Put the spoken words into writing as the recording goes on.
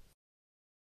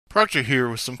Proctor here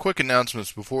with some quick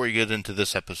announcements before we get into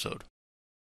this episode.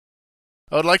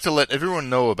 I would like to let everyone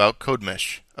know about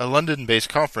CodeMesh, a London-based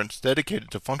conference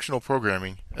dedicated to functional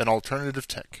programming and alternative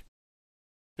tech.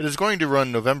 It is going to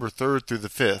run November 3rd through the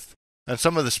 5th, and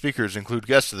some of the speakers include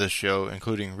guests of this show,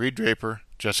 including Reed Draper,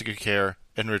 Jessica Kerr,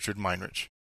 and Richard Meinrich.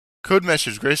 CodeMesh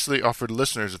has graciously offered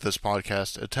listeners of this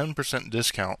podcast a 10%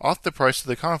 discount off the price of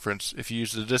the conference if you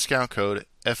use the discount code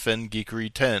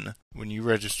FNGeekery10 when you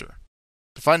register.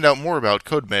 To find out more about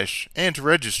CodeMesh and to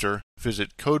register,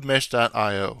 visit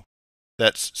codemesh.io.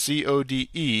 That's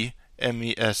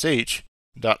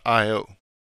CodeMesh.io.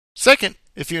 Second,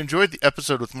 if you enjoyed the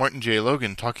episode with Martin J.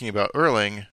 Logan talking about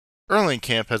Erlang, Erlang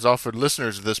Camp has offered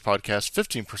listeners of this podcast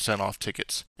 15% off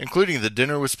tickets, including the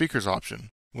Dinner with Speakers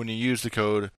option, when you use the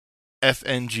code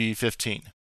FNG15.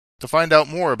 To find out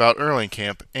more about Erlang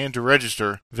Camp and to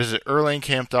register, visit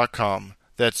erlangcamp.com.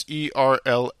 That's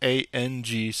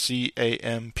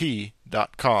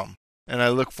ERLANGCAMP.com, and I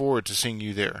look forward to seeing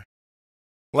you there.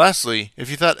 Lastly,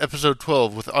 if you thought episode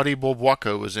 12 with Adi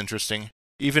Bulbwaka was interesting,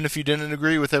 even if you didn't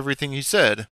agree with everything he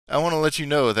said, I want to let you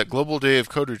know that Global Day of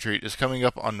Code Retreat is coming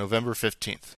up on November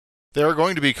 15th. There are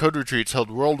going to be code retreats held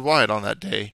worldwide on that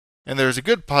day, and there is a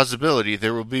good possibility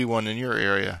there will be one in your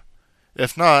area.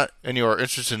 If not, and you are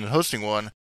interested in hosting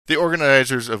one, the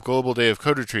organizers of Global Day of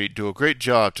Code Retreat do a great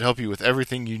job to help you with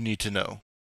everything you need to know.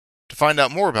 To find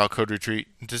out more about Code Retreat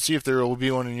and to see if there will be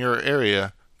one in your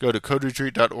area, go to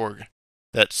coderetreat.org.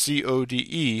 That's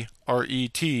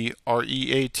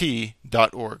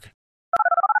CodeRetreat.org.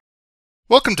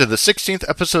 Welcome to the 16th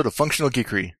episode of Functional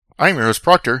Geekery. I'm your host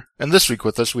Proctor, and this week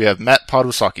with us we have Matt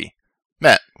Podwosaki.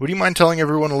 Matt, would you mind telling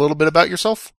everyone a little bit about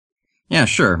yourself? Yeah,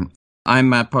 sure. I'm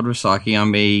Matt Podwosaki.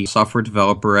 I'm a software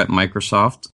developer at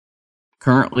Microsoft.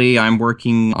 Currently, I'm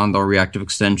working on the reactive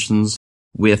extensions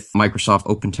with Microsoft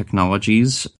Open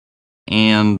Technologies,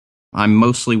 and I'm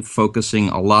mostly focusing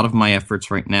a lot of my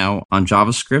efforts right now on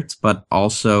JavaScript, but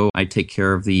also I take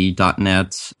care of the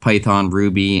 .NET, Python,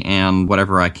 Ruby, and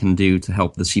whatever I can do to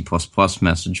help the C++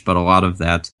 message, but a lot of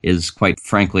that is quite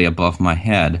frankly above my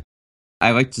head.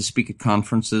 I like to speak at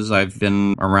conferences. I've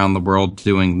been around the world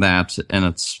doing that, and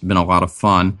it's been a lot of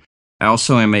fun. I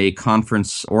also am a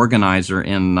conference organizer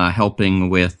in helping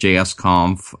with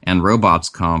JSConf and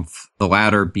RobotsConf, the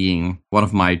latter being one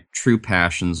of my true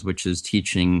passions, which is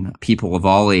teaching people of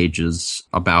all ages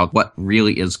about what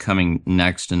really is coming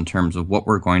next in terms of what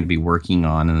we're going to be working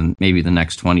on in maybe the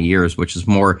next 20 years, which is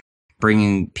more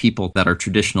bringing people that are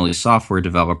traditionally software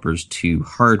developers to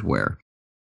hardware.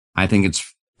 I think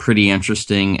it's pretty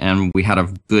interesting, and we had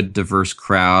a good diverse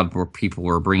crowd where people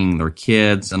were bringing their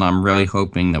kids, and I'm really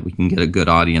hoping that we can get a good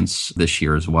audience this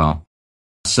year as well.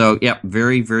 So, yeah,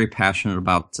 very, very passionate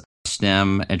about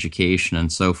STEM education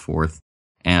and so forth,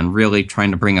 and really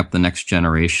trying to bring up the next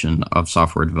generation of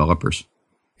software developers.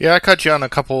 Yeah, I caught you on a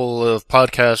couple of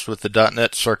podcasts with the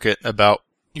 .NET circuit about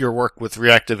your work with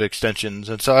reactive extensions,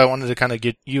 and so I wanted to kind of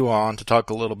get you on to talk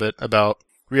a little bit about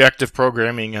reactive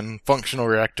programming and functional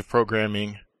reactive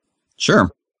programming.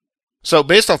 Sure. So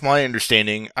based off my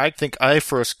understanding, I think I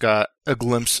first got a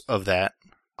glimpse of that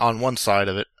on one side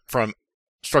of it from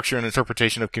Structure and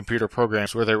Interpretation of Computer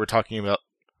Programs, where they were talking about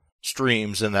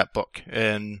streams in that book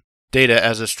and data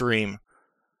as a stream.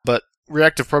 But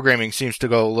reactive programming seems to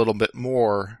go a little bit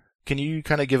more. Can you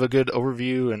kind of give a good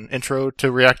overview and intro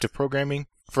to reactive programming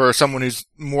for someone who's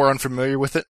more unfamiliar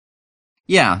with it?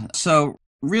 Yeah, so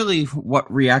really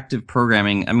what reactive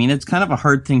programming, I mean, it's kind of a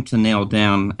hard thing to nail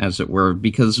down, as it were,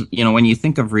 because, you know, when you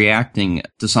think of reacting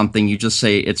to something, you just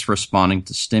say it's responding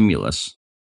to stimulus.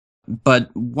 But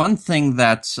one thing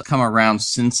that's come around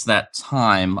since that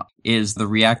time is the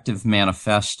Reactive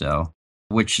Manifesto,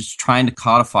 which is trying to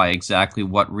codify exactly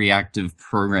what reactive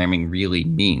programming really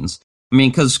means. I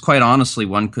mean, because quite honestly,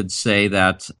 one could say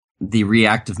that the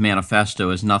Reactive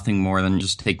Manifesto is nothing more than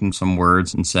just taking some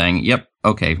words and saying, yep,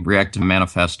 okay, Reactive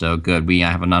Manifesto, good, we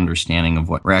have an understanding of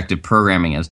what reactive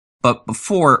programming is. But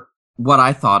before, what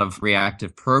I thought of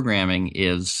reactive programming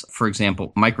is, for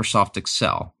example, Microsoft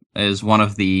Excel is one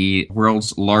of the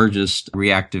world's largest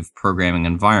reactive programming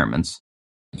environments.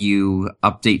 You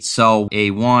update cell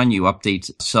A1, you update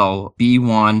cell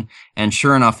B1, and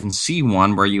sure enough in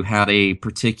C1, where you had a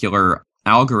particular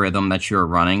algorithm that you're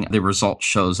running, the result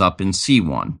shows up in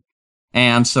C1.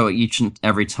 And so each and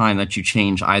every time that you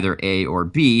change either A or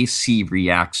B, C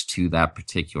reacts to that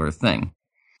particular thing.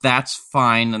 That's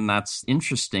fine and that's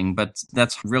interesting, but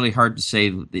that's really hard to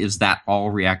say, is that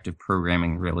all reactive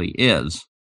programming really is?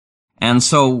 And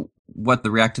so what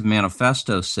the Reactive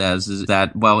Manifesto says is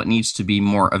that, well, it needs to be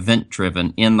more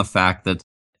event-driven in the fact that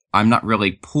I'm not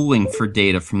really pulling for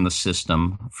data from the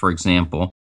system, for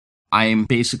example. I'm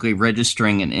basically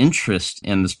registering an interest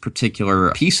in this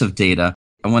particular piece of data.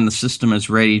 And when the system is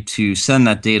ready to send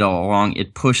that data along,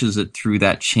 it pushes it through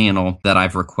that channel that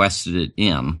I've requested it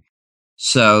in.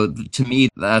 So to me,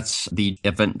 that's the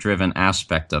event-driven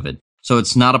aspect of it. So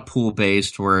it's not a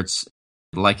pool-based where it's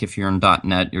like if you're in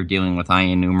 .NET, you're dealing with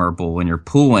IEnumerable and you're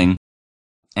pooling,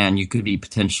 and you could be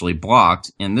potentially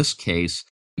blocked. In this case,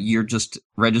 you're just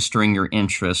registering your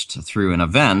interest through an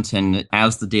event, and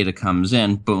as the data comes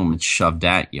in, boom, it's shoved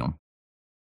at you.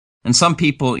 And some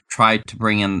people try to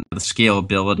bring in the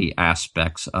scalability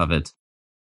aspects of it.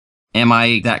 Am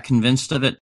I that convinced of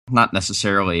it? Not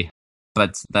necessarily.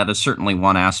 But that is certainly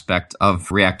one aspect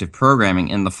of reactive programming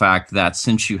in the fact that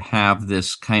since you have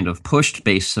this kind of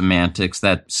pushed-based semantics,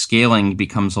 that scaling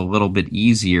becomes a little bit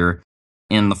easier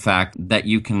in the fact that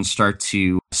you can start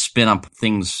to spin up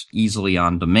things easily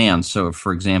on demand. So,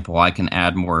 for example, I can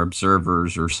add more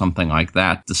observers or something like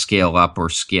that to scale up or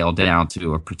scale down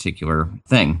to a particular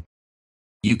thing.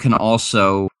 You can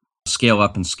also scale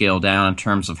up and scale down in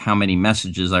terms of how many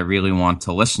messages I really want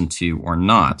to listen to or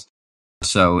not.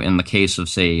 So in the case of,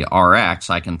 say, Rx,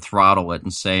 I can throttle it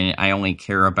and say I only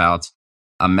care about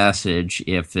a message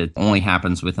if it only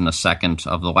happens within a second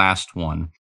of the last one,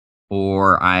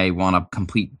 or I want a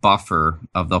complete buffer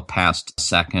of the past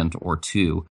second or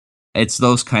two. It's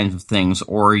those kinds of things.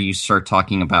 Or you start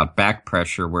talking about back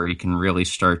pressure, where you can really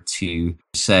start to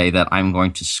say that I'm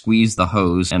going to squeeze the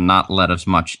hose and not let as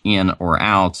much in or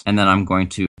out, and then I'm going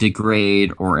to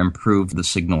degrade or improve the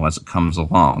signal as it comes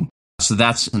along. So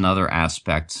that's another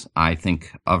aspect, I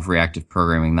think, of reactive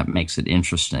programming that makes it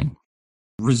interesting.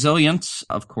 Resilience,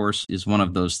 of course, is one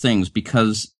of those things.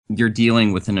 Because you're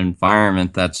dealing with an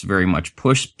environment that's very much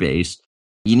push-based,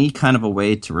 you need kind of a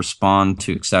way to respond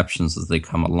to exceptions as they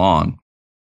come along.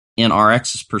 In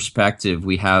Rx's perspective,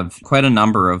 we have quite a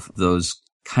number of those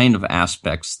kind of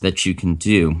aspects that you can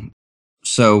do.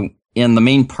 So in the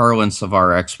main parlance of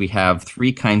Rx, we have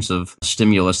three kinds of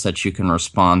stimulus that you can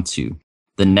respond to.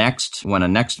 The next, when a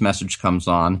next message comes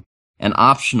on, and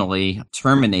optionally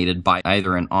terminated by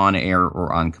either an on-air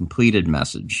or uncompleted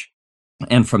message.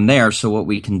 And from there, so what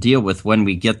we can deal with when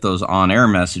we get those on-air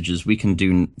messages, we can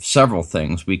do several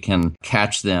things. We can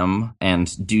catch them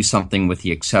and do something with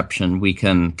the exception. We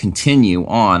can continue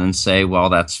on and say, well,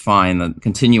 that's fine.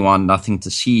 Continue on, nothing to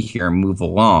see here, move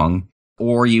along.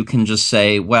 Or you can just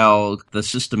say, well, the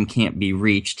system can't be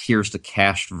reached. Here's the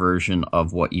cached version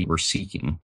of what you were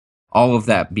seeking. All of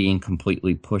that being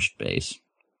completely push-based.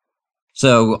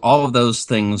 So all of those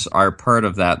things are part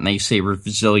of that, and they say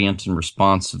resilient and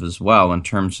responsive as well in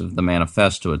terms of the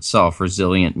manifesto itself.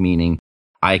 Resilient meaning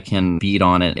I can beat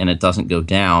on it and it doesn't go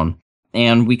down.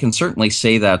 And we can certainly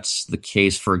say that's the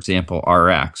case, for example,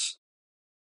 Rx.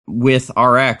 With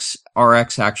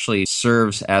Rx actually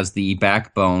serves as the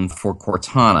backbone for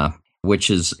Cortana, which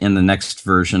is in the next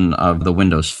version of the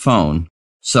Windows Phone.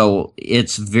 So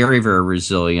it's very, very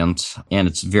resilient, and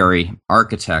it's very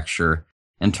architecture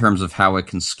in terms of how it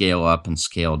can scale up and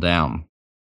scale down.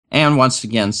 And once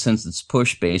again, since it's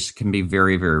push-based, it can be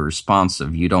very, very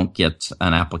responsive. You don't get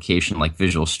an application like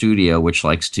Visual Studio, which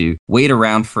likes to wait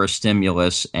around for a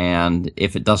stimulus, and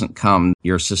if it doesn't come,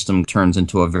 your system turns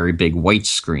into a very big white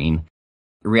screen.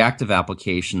 Reactive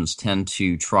applications tend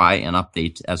to try and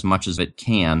update as much as it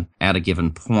can at a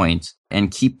given point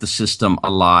and keep the system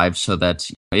alive so that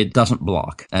it doesn't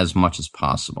block as much as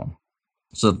possible.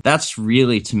 So that's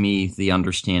really, to me, the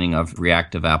understanding of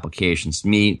reactive applications. To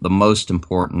me, the most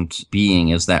important being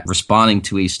is that responding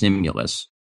to a stimulus,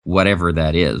 whatever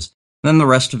that is. Then the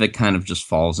rest of it kind of just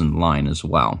falls in line as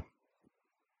well.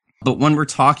 But when we're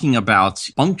talking about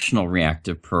functional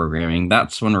reactive programming,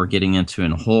 that's when we're getting into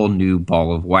a whole new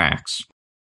ball of wax.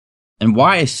 And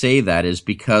why I say that is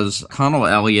because Connell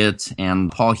Elliott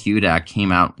and Paul Hudak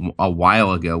came out a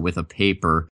while ago with a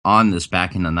paper on this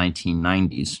back in the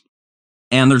 1990s.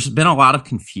 And there's been a lot of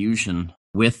confusion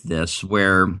with this,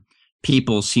 where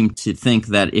people seem to think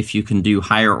that if you can do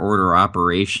higher order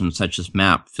operations such as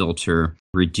map, filter,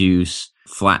 reduce,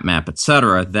 flat map,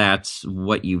 etc., that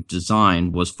what you've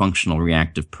designed was functional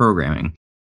reactive programming.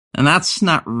 And that's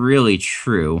not really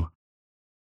true.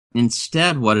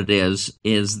 Instead, what it is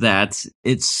that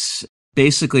it's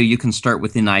basically you can start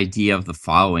with an idea of the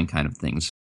following kind of things.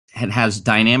 It has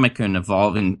dynamic and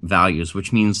evolving values,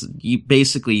 which means you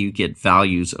get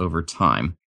values over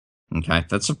time. Okay,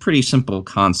 that's a pretty simple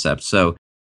concept. So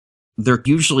they're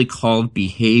usually called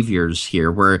behaviors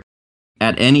here, where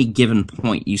at any given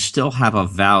point you still have a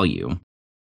value,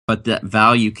 but that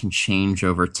value can change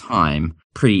over time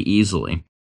pretty easily.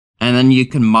 And then you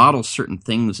can model certain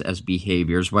things as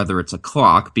behaviors, whether it's a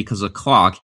clock, because a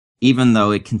clock, even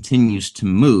though it continues to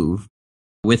move,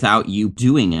 without you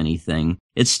doing anything,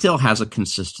 it still has a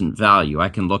consistent value. I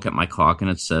can look at my clock and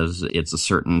it says it's a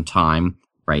certain time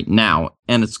right now,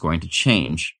 and it's going to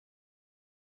change.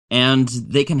 And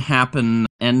they can happen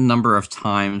n number of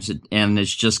times, and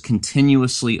it's just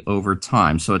continuously over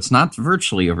time. So it's not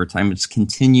virtually over time, it's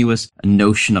continuous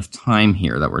notion of time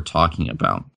here that we're talking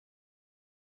about.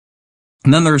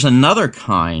 And then there's another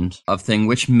kind of thing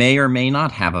which may or may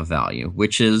not have a value,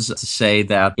 which is to say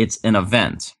that it's an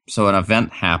event. So an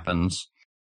event happens,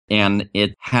 and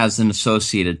it has an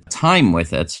associated time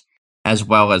with it, as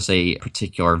well as a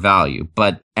particular value.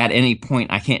 But at any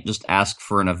point, I can't just ask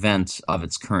for an event of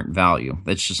its current value.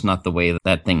 That's just not the way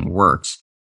that thing works.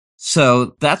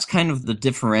 So that's kind of the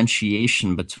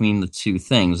differentiation between the two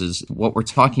things, is what we're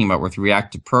talking about with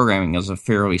reactive programming is a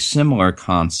fairly similar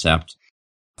concept.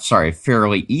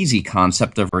 Fairly easy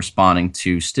concept of responding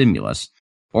to stimulus.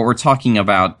 What we're talking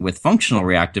about with functional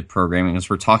reactive programming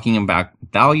is we're talking about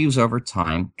values over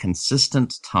time,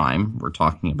 consistent time we're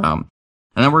talking about.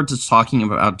 And then we're just talking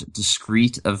about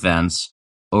discrete events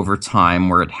over time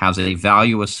where it has a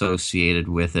value associated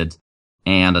with it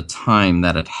and a time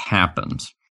that it happened.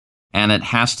 And it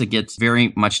has to get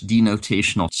very much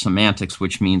denotational semantics,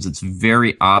 which means it's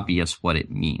very obvious what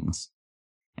it means.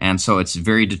 And so it's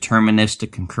very deterministic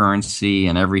concurrency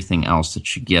and everything else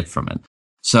that you get from it.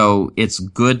 So it's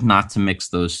good not to mix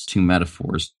those two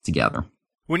metaphors together.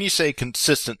 When you say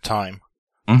consistent time,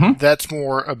 Mm-hmm. that's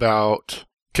more about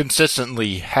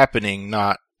consistently happening,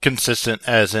 not consistent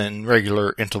as in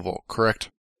regular interval, correct?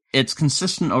 It's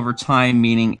consistent over time,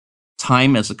 meaning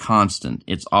time is a constant.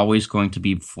 It's always going to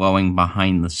be flowing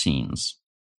behind the scenes.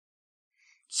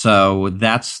 So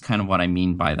that's kind of what I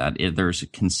mean by that. If there's a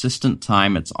consistent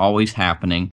time, it's always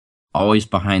happening, always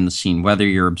behind the scene. Whether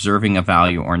you're observing a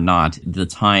value or not, the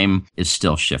time is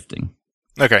still shifting.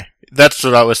 Okay, that's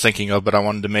what I was thinking of, but I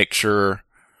wanted to make sure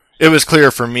it was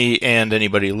clear for me and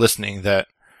anybody listening that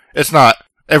it's not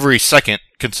every second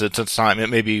consistent time. It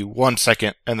may be 1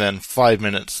 second and then 5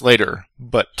 minutes later,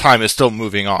 but time is still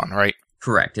moving on, right?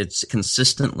 Correct. It's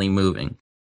consistently moving.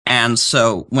 And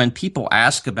so when people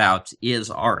ask about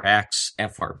is Rx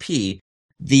FRP,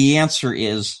 the answer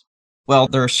is, well,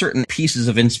 there are certain pieces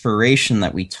of inspiration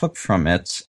that we took from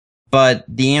it, but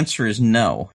the answer is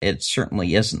no, it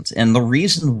certainly isn't. And the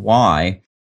reason why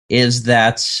is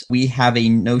that we have a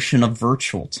notion of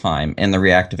virtual time in the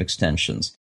reactive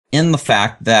extensions, in the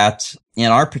fact that in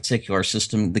our particular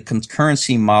system, the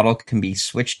concurrency model can be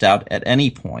switched out at any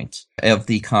point of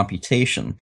the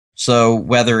computation. So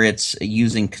whether it's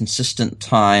using consistent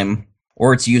time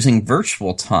or it's using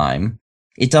virtual time,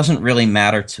 it doesn't really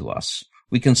matter to us.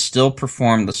 We can still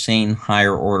perform the same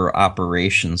higher order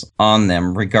operations on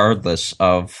them regardless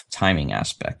of timing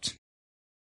aspect.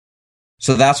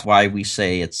 So that's why we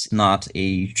say it's not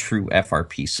a true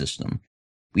FRP system.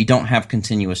 We don't have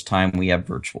continuous time, we have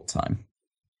virtual time.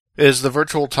 Is the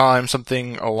virtual time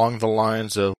something along the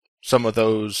lines of some of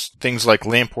those things like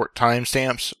Lamport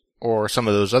timestamps or some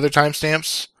of those other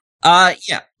timestamps?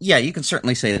 Yeah, you can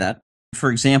certainly say that. For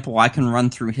example, I can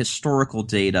run through historical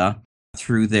data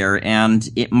through there, and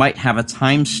it might have a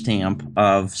timestamp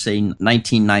of, say,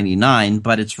 1999,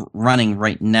 but it's running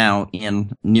right now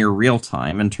in near real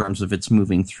time in terms of it's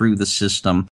moving through the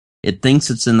system. It thinks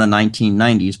it's in the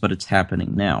 1990s, but it's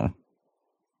happening now.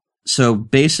 So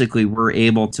basically, we're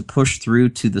able to push through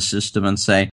to the system and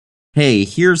say, hey,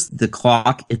 here's the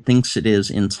clock it thinks it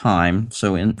is in time.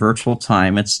 So in virtual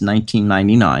time, it's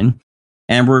 1999.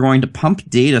 And we're going to pump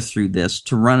data through this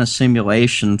to run a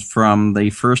simulation from the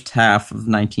first half of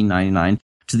 1999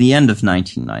 to the end of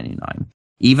 1999,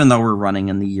 even though we're running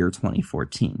in the year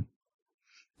 2014.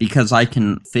 Because I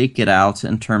can fake it out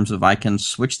in terms of I can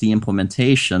switch the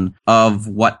implementation of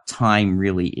what time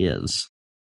really is.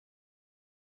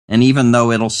 And even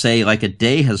though it'll say like a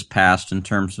day has passed in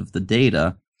terms of the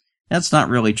data, that's not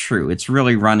really true. It's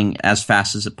really running as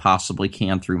fast as it possibly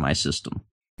can through my system.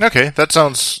 Okay, that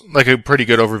sounds like a pretty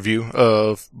good overview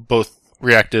of both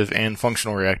reactive and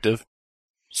functional reactive.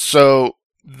 So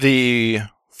the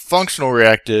functional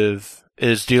reactive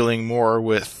is dealing more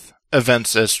with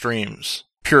events as streams,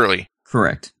 purely.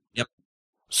 Correct. Yep.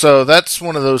 So that's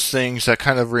one of those things that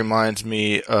kind of reminds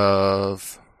me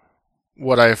of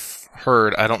what I've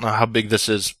heard. I don't know how big this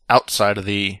is outside of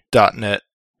the .NET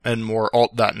and more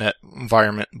alt.NET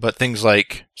environment, but things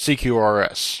like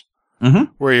CQRS.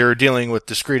 Mm-hmm. Where you're dealing with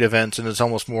discrete events and it's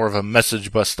almost more of a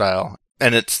message bus style.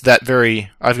 And it's that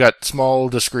I've got small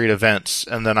discrete events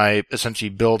and then I essentially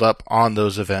build up on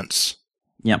those events.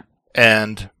 Yep.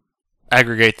 And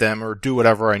aggregate them or do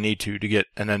whatever I need to get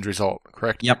an end result,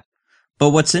 correct? Yep. But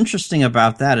what's interesting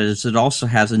about that is it also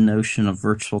has a notion of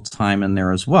virtual time in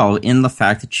there as well, in the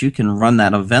fact that you can run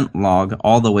that event log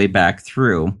all the way back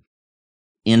through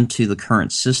into the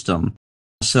current system.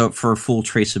 So for full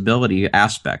traceability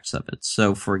aspects of it.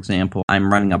 So for example,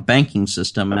 I'm running a banking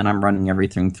system and I'm running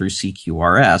everything through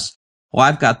CQRS. Well,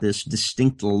 I've got this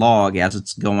distinct log as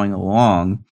it's going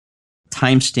along,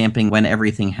 timestamping when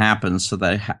everything happens so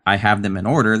that I have them in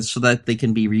order so that they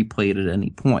can be replayed at any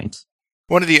point.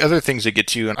 One of the other things that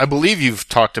gets you, and I believe you've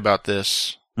talked about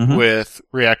this with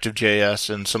Reactive.js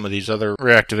and some of these other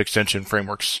reactive extension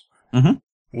frameworks,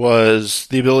 was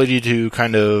the ability to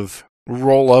kind of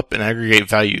roll up and aggregate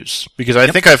values. Because I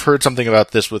think I've heard something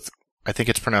about this with, I think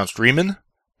it's pronounced Riemann,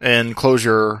 and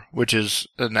Clojure, which is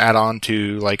an add-on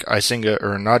to like Icinga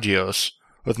or Nagios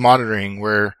with monitoring,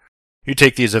 where you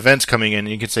take these events coming in and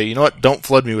you can say, you know what, don't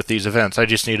flood me with these events. I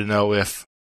just need to know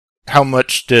how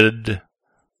much did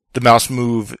the mouse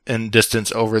move in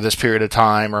distance over this period of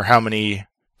time, or how many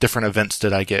different events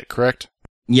did I get, correct?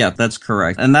 Yeah, that's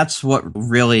correct. And that's what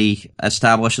really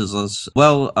establishes us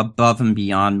well above and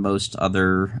beyond most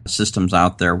other systems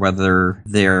out there, whether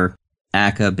they're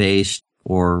akka-based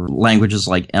or languages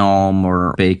like Elm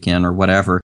or Bacon or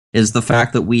whatever, is the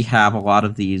fact that we have a lot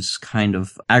of these kind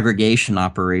of aggregation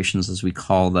operations, as we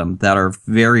call them, that are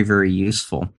very, very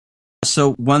useful.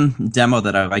 So one demo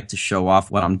that I like to show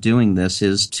off when I'm doing this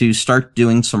is to start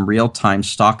doing some real-time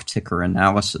stock ticker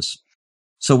analysis.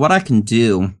 So what I can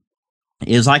do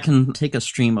is I can take a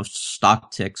stream of stock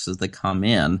ticks as they come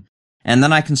in, and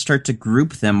then I can start to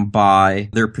group them by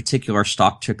their particular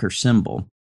stock ticker symbol.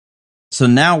 So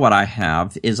now what I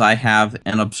have is I have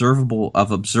an observable of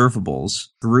observables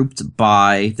grouped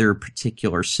by their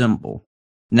particular symbol.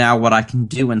 Now what I can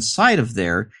do inside of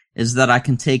there is that I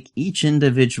can take each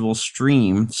individual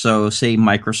stream, so say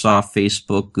Microsoft,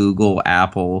 Facebook, Google,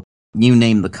 Apple, you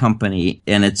name the company,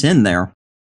 and it's in there.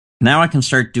 Now I can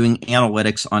start doing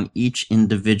analytics on each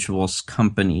individual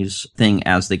company's thing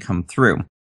as they come through.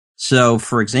 So,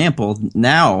 for example,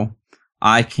 now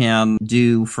I can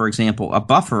do, for example, a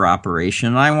buffer operation.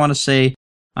 And I want to say,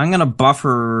 I'm going to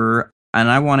buffer, and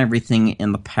I want everything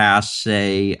in the past,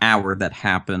 say, hour that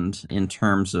happened in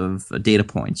terms of data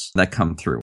points that come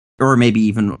through. Or maybe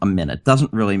even a minute.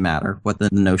 Doesn't really matter what the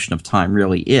notion of time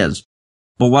really is.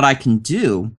 But what I can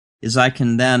do is I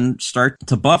can then start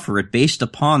to buffer it based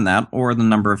upon that or the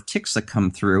number of ticks that come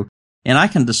through, and I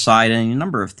can decide any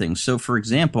number of things. So, for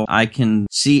example, I can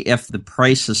see if the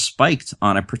price has spiked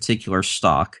on a particular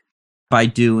stock by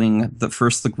doing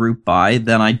the group by,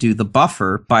 then I do the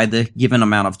buffer by the given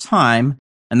amount of time,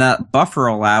 and that buffer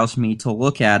allows me to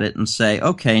look at it and say,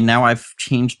 okay, now I've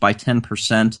changed by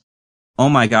 10%. Oh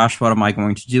my gosh, what am I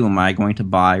going to do? Am I going to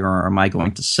buy or am I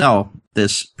going to sell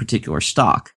this particular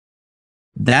stock?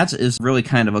 That is really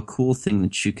kind of a cool thing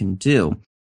that you can do.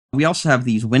 We also have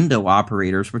these window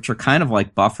operators, which are kind of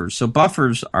like buffers. So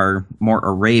buffers are more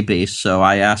array-based, so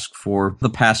I ask for the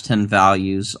past 10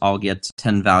 values, I'll get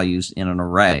 10 values in an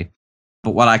array.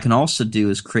 But what I can also do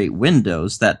is create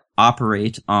windows that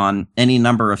operate on any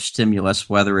number of stimulus,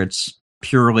 whether it's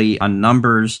purely on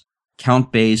numbers,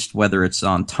 count-based, whether it's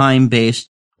on time-based,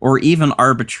 or even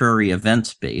arbitrary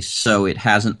event-based. So it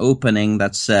has an opening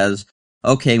that says,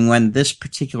 okay, when this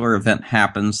particular event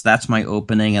happens, that's my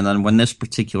opening, and then when this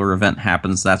particular event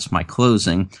happens, that's my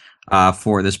closing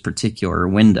for this particular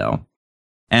window.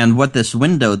 And what this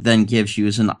window then gives you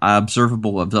is an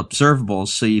observable of observables,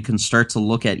 so you can start to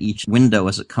look at each window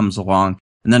as it comes along,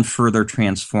 and then further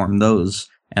transform those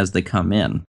as they come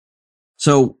in.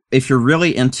 So if you're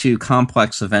really into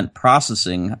complex event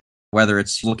processing, whether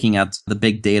it's looking at the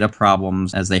big data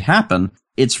problems as they happen,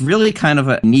 it's really kind of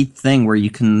a neat thing where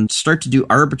you can start to do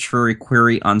arbitrary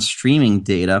query on streaming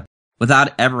data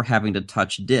without ever having to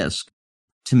touch disk.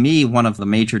 To me, one of the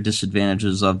major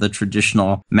disadvantages of the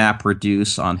traditional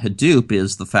MapReduce on Hadoop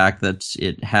is the fact that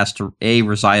it has to A,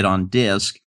 reside on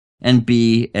disk, and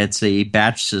B, it's a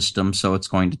batch system, so it's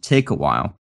going to take a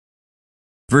while.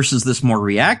 Versus this more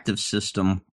reactive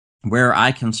system where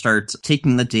I can start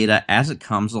taking the data as it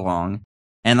comes along,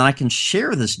 and I can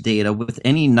share this data with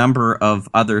any number of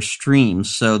other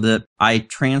streams so that I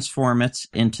transform it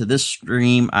into this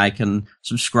stream. I can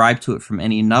subscribe to it from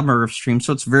any number of streams.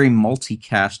 So it's very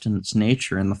multicast in its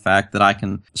nature, in the fact that I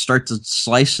can start to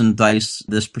slice and dice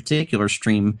this particular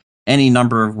stream any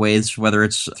number of ways, whether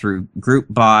it's through group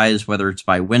buys, whether it's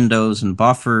by windows and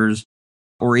buffers,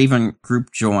 or even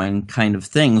group join kind of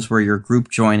things where you're group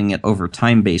joining it over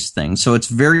time-based things. So it's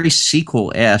very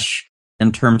SQL-ish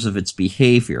in terms of its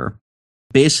behavior.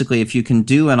 Basically, if you can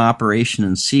do an operation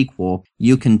in SQL,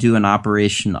 you can do an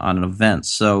operation on an event.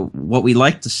 So what we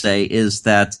like to say is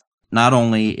that not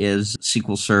only is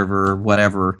SQL Server or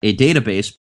whatever a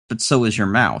database, but so is your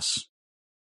mouse.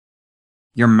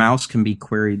 Your mouse can be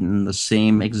queried in the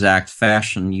same exact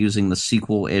fashion using the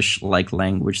SQL-ish like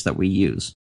language that we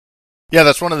use. Yeah,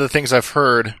 that's one of the things I've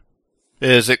heard,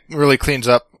 is it really cleans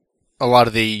up a lot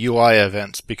of the UI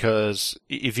events, because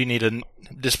if you need to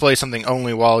display something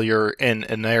only while you're in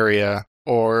an area,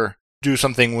 or do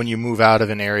something when you move out of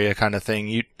an area kind of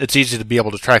thing, it's easy to be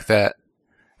able to track that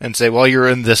and say, well, you're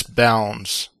in this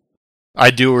bounds.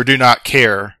 I do or do not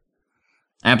care.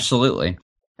 Absolutely.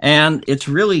 And it's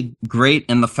really great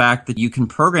in the fact that you can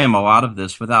program a lot of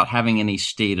this without having any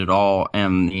state at all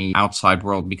in the outside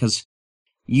world, because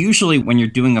usually when you're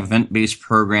doing event-based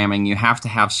programming, you have to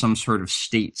have some sort of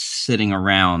state sitting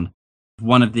around.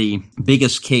 One of the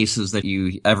biggest cases that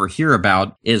you ever hear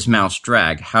about is mouse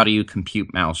drag. How do you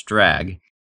compute mouse drag?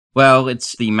 Well,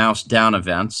 it's the mouse down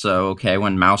event. So, okay,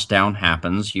 when mouse down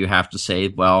happens, you have to say,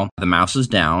 well, the mouse is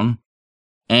down.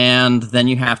 And then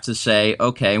you have to say,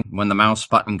 okay, when the mouse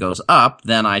button goes up,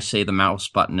 then I say the mouse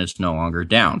button is no longer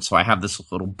down. So I have this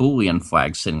little Boolean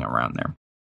flag sitting around there.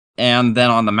 And then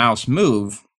on the mouse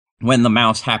move, when the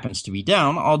mouse happens to be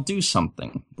down, I'll do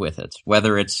something with it,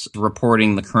 whether it's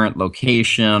reporting the current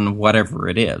location, whatever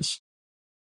it is.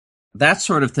 That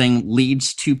sort of thing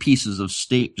leads to pieces of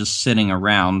state just sitting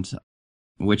around,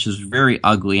 which is very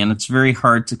ugly, and it's very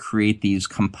hard to create these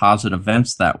composite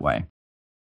events that way.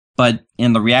 But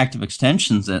in the reactive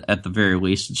extensions, at the very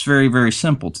least, it's very, very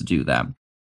simple to do that.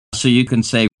 So you can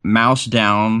say mouse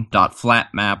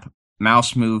down.flatmap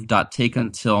mouse move.take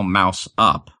until mouse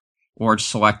up, or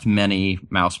select many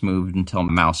mouse moved until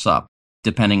mouse up,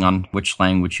 depending on which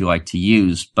language you like to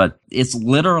use. But it's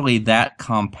literally that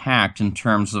compact in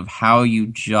terms of how you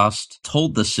just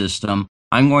told the system,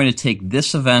 I'm going to take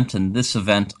this event and this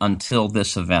event until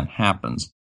this event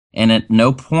happens. And at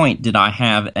no point did I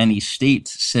have any state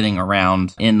sitting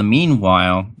around in the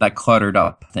meanwhile that cluttered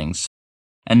up things.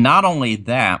 And not only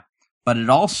that, but it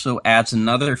also adds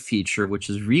another feature which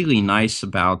is really nice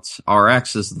about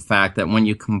RX, is the fact that when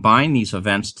you combine these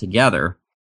events together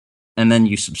and then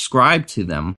you subscribe to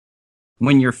them,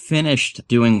 when you're finished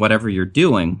doing whatever you're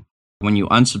doing, when you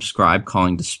unsubscribe,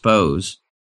 calling dispose,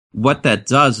 what that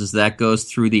does is that goes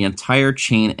through the entire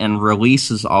chain and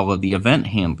releases all of the event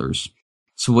handlers.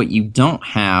 So what you don't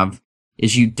have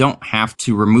is you don't have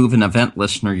to remove an event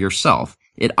listener yourself.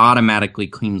 It automatically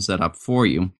cleans that up for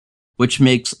you, which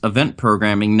makes event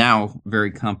programming now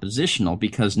very compositional,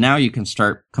 because now you can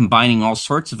start combining all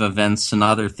sorts of events and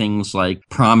other things like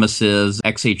promises,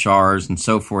 XHRs, and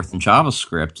so forth in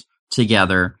JavaScript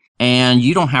together. And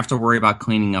you don't have to worry about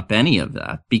cleaning up any of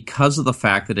that because of the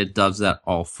fact that it does that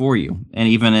all for you. And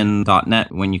even in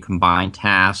 .NET, when you combine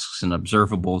tasks and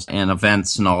observables and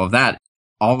events and all of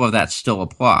that still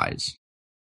applies.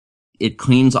 It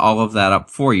cleans all of that up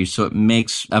for you, so it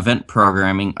makes event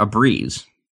programming a breeze.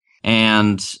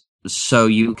 And so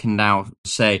you can now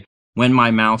say, when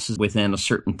my mouse is within a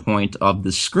certain point of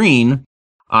the screen,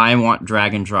 I want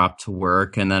drag and drop to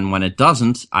work, and then when it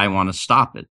doesn't, I want to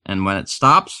stop it. And when it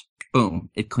stops, boom,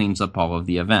 it cleans up all of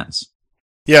the events.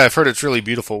 Yeah, I've heard it's really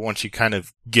beautiful once you kind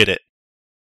of get it.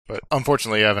 But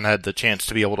unfortunately, I haven't had the chance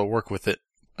to be able to work with it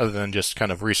other than just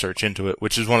kind of research into it,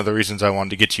 which is one of the reasons I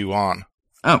wanted to get you on.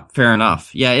 Oh, fair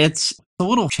enough. Yeah, it's a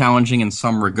little challenging in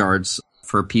some regards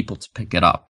for people to pick it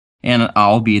up. And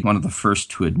I'll be one of the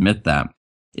first to admit that,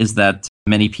 is that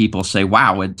many people say,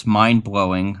 wow, it's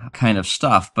mind-blowing kind of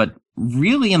stuff. But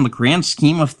really, in the grand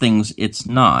scheme of things, it's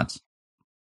not.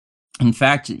 In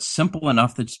fact, it's simple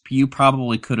enough that you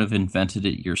probably could have invented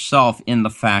it yourself, in the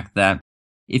fact that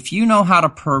if you know how to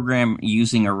program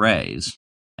using arrays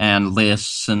and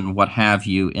lists and what have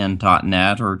you in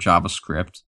 .NET or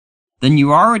JavaScript, then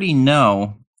you already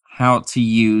know how to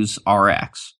use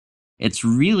RX. It's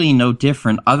really no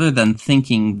different other than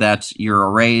thinking that your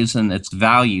arrays and its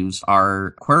values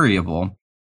are queryable.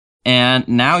 And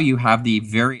now you have the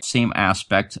very same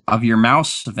aspect of your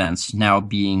mouse events now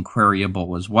being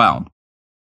queryable as well.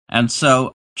 And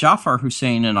so Jafar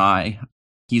Hussain and I,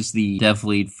 he's the dev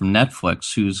lead from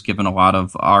Netflix who's given a lot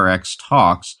of RX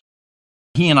talks.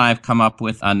 He and I have come up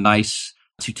with a nice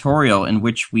tutorial in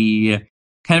which we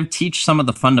kind of teach some of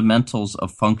the fundamentals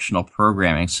of functional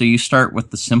programming. So you start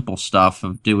with the simple stuff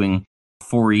of doing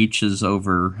for eaches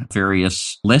over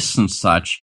various lists and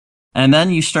such. And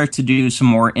then you start to do some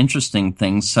more interesting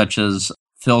things such as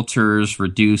filters,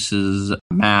 reduces,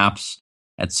 maps,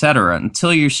 etc.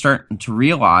 until you're starting to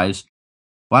realize,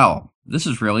 wow, this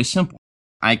is really simple.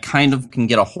 I kind of can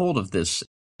get a hold of this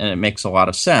and it makes a lot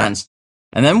of sense.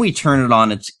 And then we turn it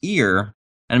on its ear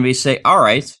and we say, all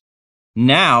right,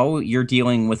 now you're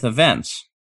dealing with events.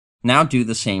 now do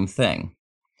the same thing.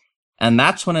 And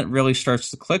that's when it really starts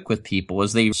to click with people,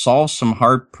 as they solve some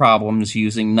hard problems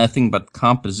using nothing but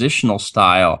compositional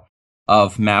style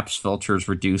of maps, filters,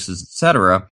 reduces,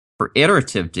 etc. for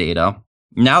iterative data.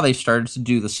 Now they started to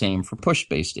do the same for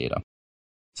push-based data.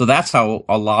 So that's how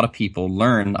a lot of people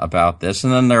learn about this.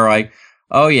 And then they're like,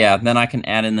 oh yeah, then I can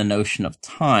add in the notion of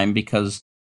time, because,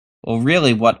 well,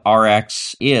 really what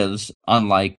Rx is,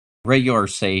 unlike regular,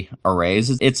 say,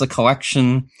 arrays, it's a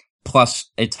collection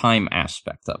plus a time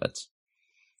aspect of it.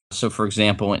 So, for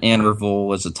example, an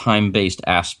interval is a time-based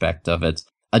aspect of it.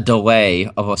 A delay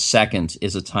of a second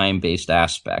is a time-based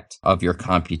aspect of your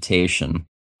computation.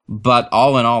 But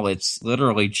all in all, it's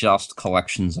literally just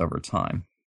collections over time.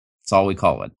 That's all we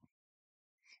call it.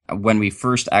 When we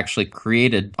first actually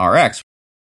created Rx,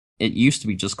 it used to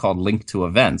be just called link to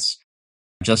events,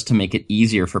 just to make it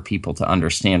easier for people to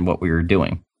understand what we were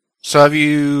doing. So have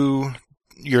you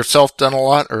yourself done a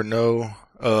lot, or know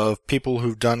of people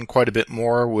who've done quite a bit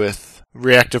more with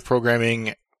reactive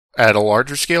programming at a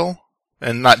larger scale?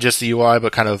 And not just the UI,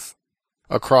 but kind of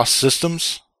across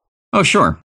systems? Oh,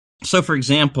 sure. So, for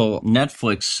example,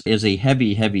 Netflix is a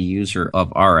heavy user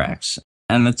of Rx,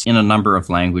 and it's in a number of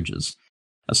languages.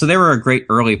 So they were a great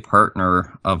early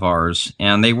partner of ours,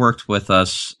 and they worked with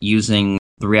us using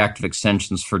the reactive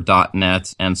extensions for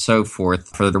 .NET and so forth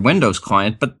for their Windows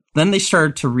client, but then they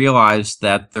started to realize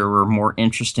that there were more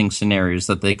interesting scenarios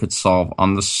that they could solve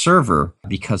on the server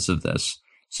because of this.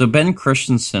 So Ben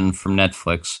Christensen from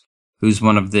Netflix, who's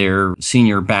one of their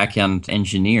senior backend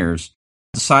engineers,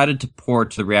 decided to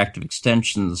port the reactive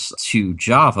extensions to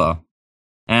Java.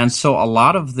 And so a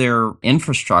lot of their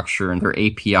infrastructure and their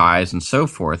APIs and so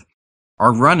forth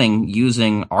are running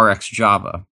using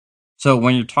RxJava. So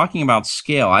when you're talking about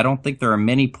scale, I don't think there are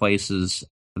many places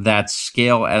that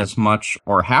scale as much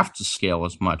or have to scale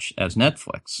as much as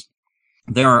Netflix.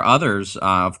 There are others,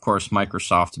 of course,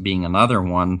 Microsoft being another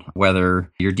one,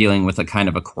 whether you're dealing with a kind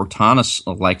of a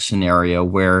Cortana-like scenario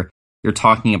where you're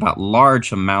talking about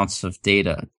large amounts of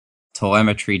data,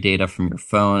 telemetry data from your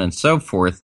phone and so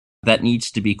forth, that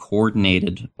needs to be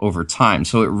coordinated over time.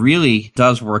 So it really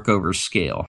does work over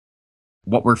scale.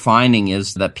 What we're finding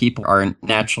is that people are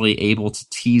naturally able to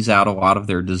tease out a lot of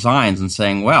their designs and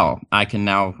saying, well, I can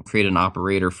now create an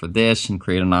operator for this and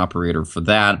create an operator for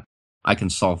that. I can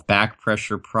solve back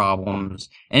pressure problems,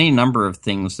 any number of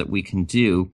things that we can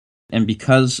do. And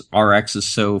because Rx is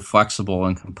so flexible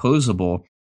and composable,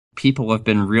 people have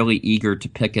been really eager to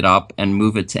pick it up and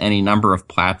move it to any number of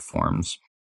platforms.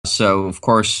 So, of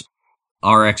course,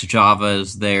 RxJava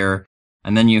is there.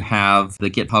 And then you have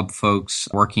the GitHub folks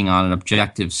working on an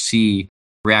Objective-C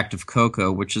Reactive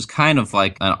Cocoa, which is kind of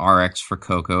like an Rx for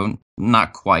Cocoa.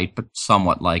 Not quite, but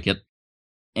somewhat like it.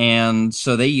 And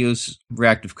so they use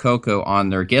Reactive Cocoa on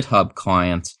their GitHub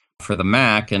client for the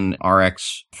Mac and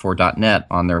Rx for .NET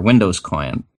on their Windows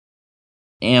client.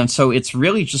 And so it's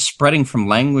really just spreading from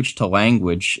language to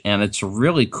language, and it's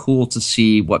really cool to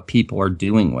see what people are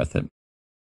doing with it.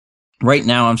 Right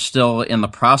now, I'm still in the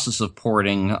process of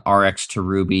porting Rx to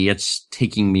Ruby. It's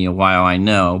taking me a while, I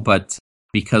know, but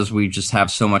because we just have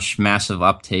so much massive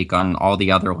uptake on all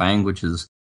the other languages,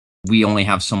 we only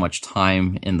have so much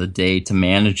time in the day to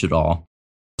manage it all,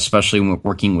 especially when we're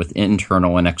working with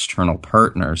internal and external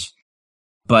partners.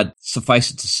 But suffice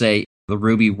it to say, the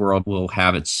Ruby world will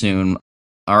have it soon.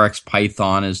 Rx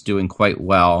Python is doing quite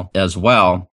well as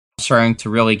well, starting to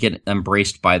really get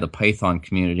embraced by the Python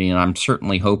community, and I'm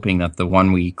certainly hoping that the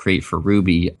one we create for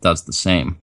Ruby does the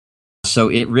same. So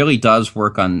it really does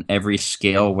work on every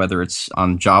scale, whether it's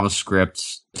on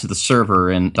JavaScript to the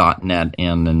server in .NET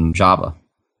and in Java,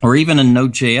 or even in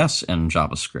Node.js and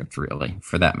JavaScript, really,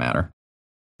 for that matter.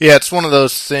 Yeah, it's one of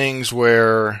those things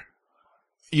where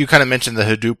you kind of mentioned the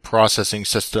Hadoop processing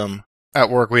system. At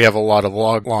work, we have a lot of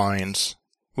log lines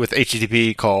with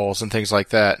HTTP calls and things like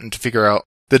that, and to figure out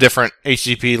the different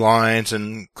HTTP lines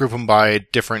and group them by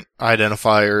different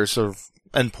identifiers of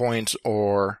endpoints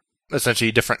or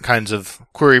essentially different kinds of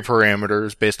query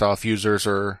parameters based off users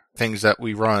or things that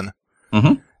we run.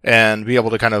 Mm-hmm. And be able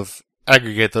to kind of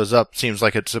aggregate those up seems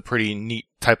like it's a pretty neat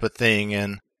type of thing.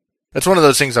 And it's one of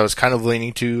those things I was kind of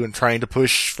leaning to and trying to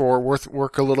push for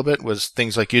work a little bit, was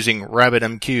things like using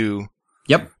RabbitMQ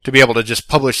to be able to just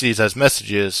publish these as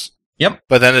messages. Yep.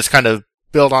 But then it's kind of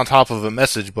build on top of a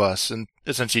message bus and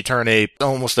essentially turn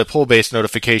almost a pull-based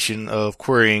notification of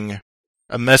querying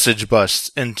a message bus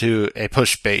into a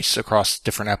push base across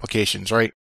different applications,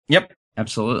 right? Yep,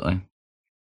 absolutely.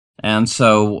 And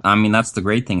so, I mean, that's the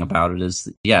great thing about it is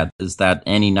that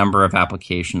any number of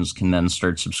applications can then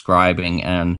start subscribing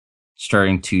and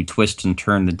starting to twist and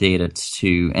turn the data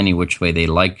to any which way they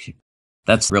like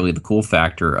That's really the cool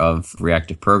factor of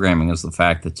reactive programming, is the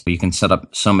fact that you can set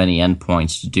up so many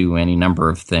endpoints to do any number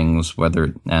of things,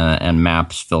 whether and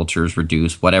maps, filters,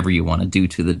 reduce, whatever you want to do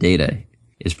to the data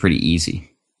is pretty easy.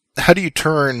 How do you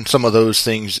turn some of those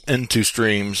things into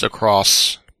streams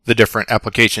across the different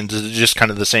applications? Is it just kind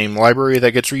of the same library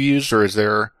that gets reused, or is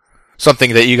there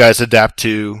something that you guys adapt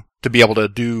to be able to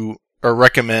do or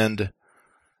recommend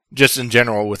just in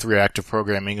general with reactive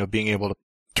programming of being able to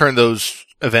turn those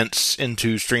events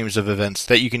into streams of events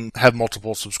that you can have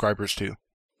multiple subscribers to?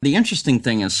 The interesting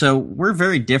thing is, so we're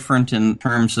very different in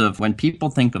terms of when people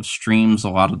think of streams, a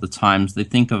lot of the times they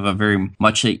think of a very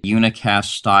much a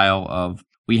unicast style of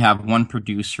we have one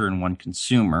producer and one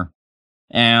consumer.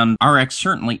 And RX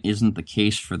certainly isn't the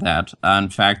case for that. In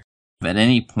fact, at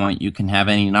any point you can have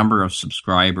any number of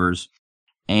subscribers,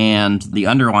 and the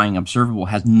underlying observable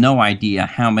has no idea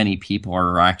how many people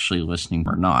are actually listening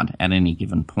or not at any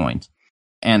given point,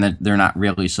 and that they're not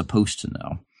really supposed to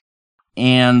know.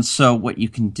 And so what you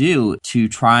can do to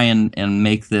try and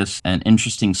make this an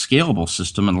interesting scalable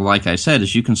system, and like I said,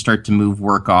 is you can start to move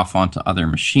work off onto other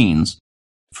machines.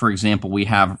 For example, we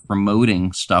have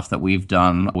remoting stuff that we've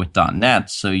done with .NET,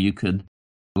 so you could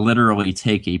literally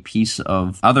take a piece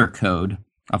of other code,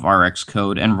 of RX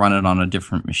code, and run it on a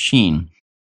different machine.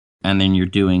 And then you're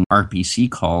doing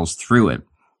RPC calls through it.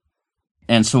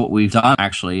 And so what we've done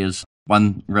actually is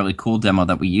one really cool demo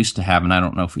that we used to have, and I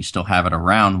don't know if we still have it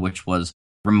around, which was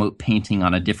remote painting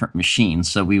on a different machine.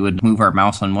 So we would move our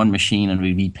mouse on one machine and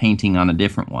we'd be painting on a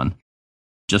different one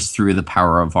just through the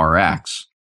power of RX.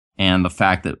 And the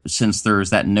fact that since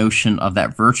there's that notion of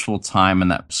that virtual time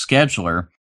and that scheduler,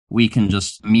 we can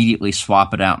just immediately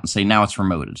swap it out and say, now it's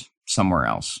remoted somewhere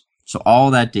else. So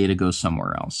all that data goes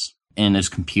somewhere else and is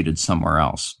computed somewhere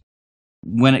else.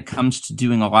 When it comes to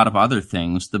doing a lot of other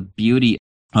things, the beauty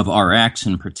of RX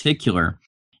in particular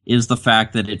is the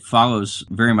fact that it follows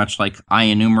very much like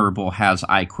IEnumerable has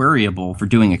iQueryable for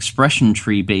doing expression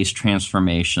tree-based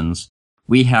transformations.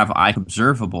 We have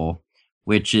iObservable,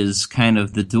 which is kind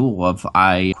of the dual of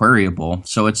iQueryable.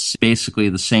 So it's basically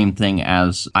the same thing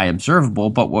as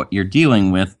iObservable, but what you're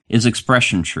dealing with is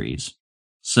expression trees.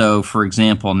 So, for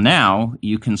example, now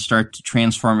you can start to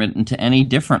transform it into any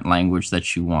different language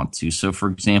that you want to. So,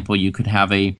 for example, you could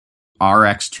have a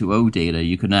RX to O data.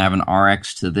 You could have an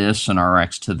RX to this and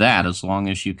RX to that, as long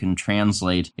as you can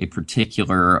translate a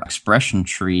particular expression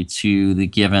tree to the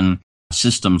given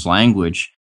system's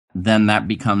language. Then that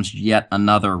becomes yet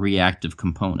another reactive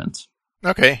component.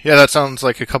 Okay, yeah, that sounds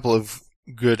like a couple of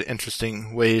good,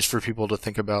 interesting ways for people to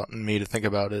think about, and me to think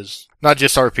about, is not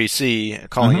just RPC,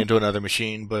 calling into another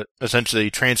machine, but essentially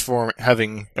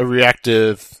having a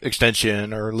reactive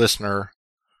extension or listener.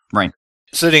 Right.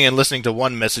 Sitting and listening to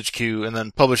one message queue and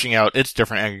then publishing out its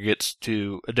different aggregates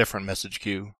to a different message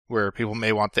queue where people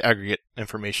may want the aggregate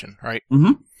information, right?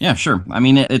 Mm-hmm. Yeah, sure. I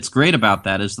mean, it's great about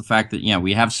that is the fact that,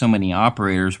 we have so many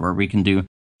operators where we can do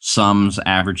sums,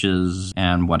 averages,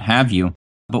 and what have you,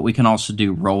 but we can also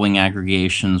do rolling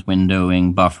aggregations,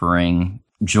 windowing, buffering,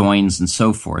 joins, and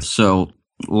so forth. So,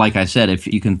 like I said, if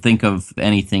you can think of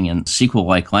anything in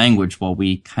SQL-like language, well,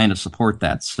 we kind of support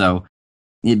that. So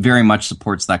it very much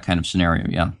supports that kind of scenario,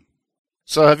 yeah.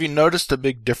 So have you noticed a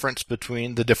big difference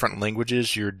between the different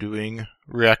languages you're doing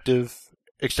reactive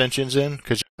extensions in?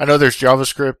 Because I know there's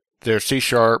JavaScript, there's C#.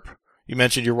 You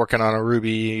mentioned you're working on a Ruby,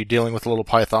 you're dealing with a little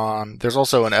Python. There's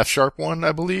also an F# one,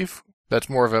 I believe. That's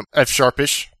more of a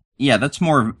F#ish. Yeah, that's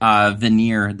more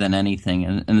veneer than anything.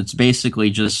 And it's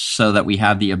basically just so that we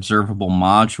have the observable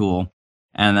module,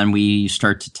 and then we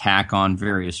start to tack on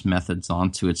various methods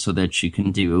onto it so that you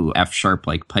can do F#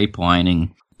 like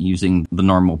pipelining using the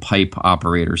normal pipe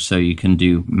operator. So you can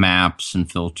do maps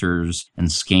and filters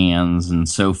and scans and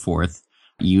so forth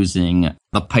using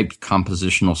the piped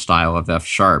compositional style of F#.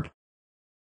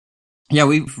 Yeah,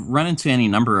 we've run into any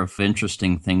number of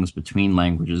interesting things between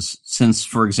languages. Since,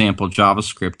 for example,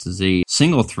 JavaScript is a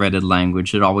single-threaded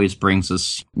language, it always brings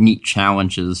us neat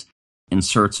challenges in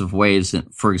sorts of ways.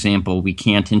 For example, we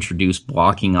can't introduce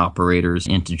blocking operators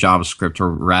into JavaScript,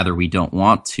 or rather we don't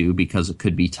want to, because it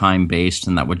could be time-based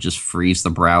and that would just freeze the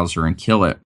browser and kill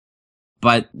it.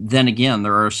 But then again,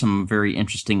 there are some very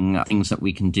interesting things that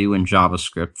we can do in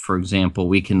JavaScript. For example,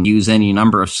 we can use any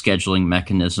number of scheduling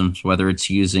mechanisms, whether it's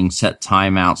using set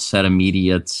timeout, set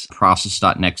immediate,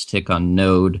 process.nextTick on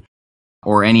Node,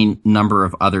 or any number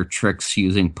of other tricks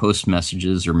using post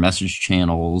messages or message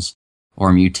channels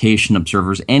or mutation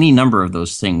observers, any number of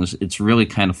those things. It's really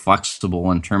kind of flexible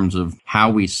in terms of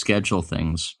how we schedule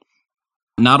things.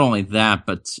 Not only that,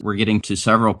 but we're getting to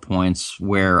several points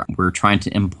where we're trying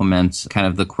to implement kind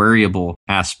of the queryable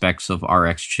aspects of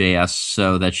RxJS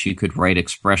so that you could write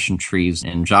expression trees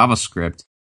in JavaScript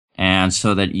and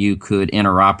so that you could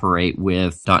interoperate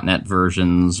with .NET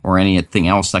versions or anything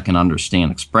else that can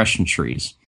understand expression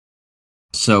trees.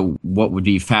 So what would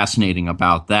be fascinating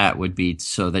about that would be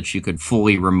so that you could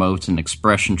fully remote an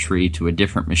expression tree to a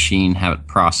different machine, have it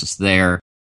processed there,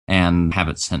 and have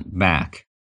it sent back.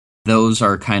 Those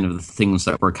are kind of the things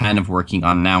that we're kind of working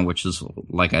on now, which is,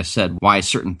 like I said, why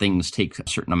certain things take a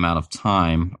certain amount of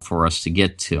time for us to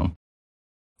get to.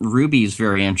 Ruby is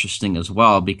very interesting as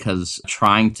well because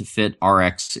trying to fit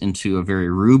Rx into a very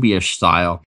Ruby-ish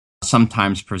style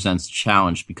sometimes presents a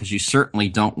challenge because you certainly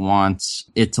don't want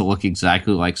it to look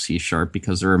exactly like C#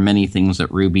 because there are many things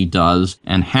that Ruby does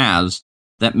and has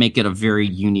that make it a very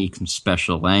unique and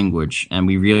special language, and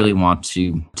we really want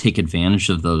to take advantage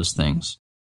of those things.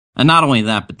 And not only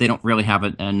that, but they don't really have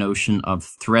a notion of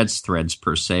threads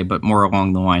per se, but more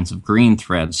along the lines of green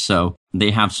threads. So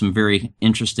they have some very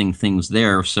interesting things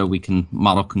there, so we can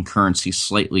model concurrency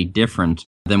slightly different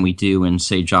than we do in,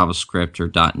 say, JavaScript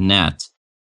or .NET.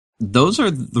 Those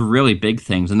are the really big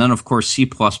things. And then, of course, C++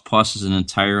 is an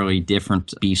entirely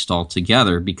different beast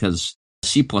altogether because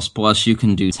C++ you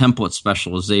can do template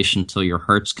specialization till your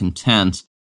heart's content.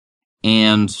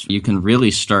 And you can really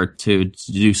start to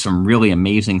do some really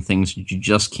amazing things that you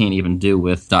just can't even do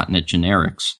with .NET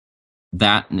generics.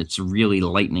 That, and it's really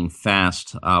lightning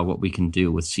fast what we can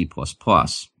do with C++.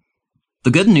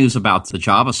 The good news about the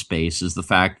Java space is the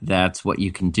fact that what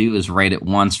you can do is write it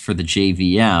once for the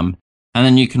JVM, and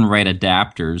then you can write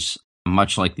adapters,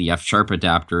 much like the F#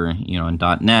 adapter, in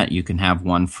 .NET. You can have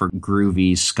one for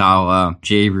Groovy, Scala,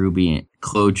 JRuby,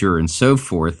 Clojure, and so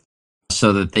forth,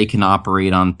 so that they can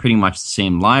operate on pretty much the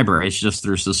same library. It's just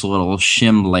there's this little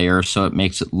shim layer, so it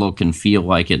makes it look and feel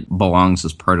like it belongs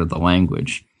as part of the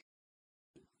language.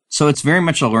 So it's very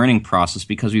much a learning process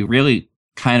because we really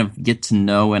kind of get to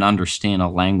know and understand a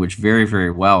language very,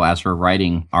 very well as we're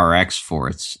writing Rx for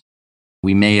it.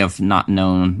 We may have not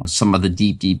known some of the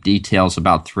deep details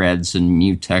about threads and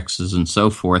mutexes and so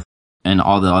forth and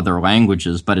all the other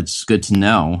languages, but it's good to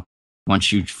know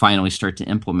once you finally start to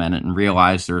implement it and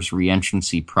realize there's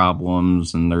reentrancy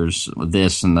problems and there's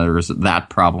this and there's that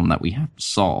problem that we have to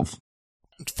solve.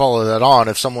 To follow that on,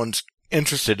 if someone's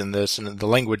interested in this and the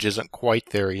language isn't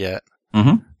quite there yet,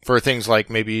 for things like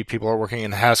maybe people are working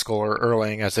in Haskell or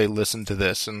Erlang as they listen to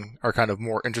this and are kind of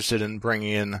more interested in bringing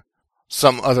in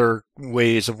some other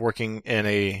ways of working in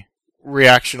a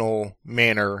reactional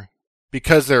manner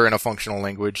because they're in a functional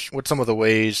language, what's some of the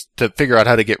ways to figure out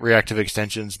how to get reactive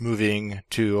extensions moving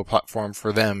to a platform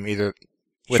for them, either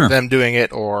with them doing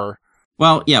it or...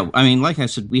 Well, yeah, I mean, like I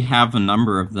said, we have a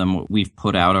number of them we've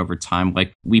put out over time.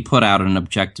 Like, we put out an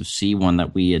Objective-C one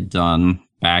that we had done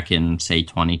back in, say,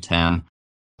 2010,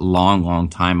 long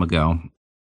time ago.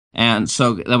 And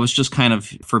so that was just kind of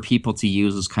for people to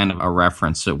use as kind of a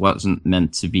reference. It wasn't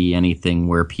meant to be anything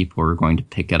where people are going to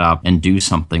pick it up and do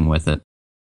something with it,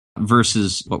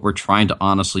 versus what we're trying to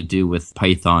honestly do with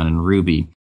Python and Ruby.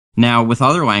 Now, with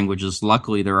other languages,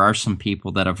 luckily there are some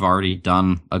people that have already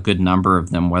done a good number of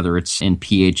them, whether it's in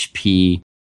PHP,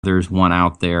 there's one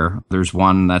out there. There's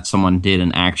one that someone did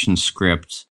in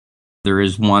ActionScript. There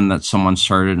is one that someone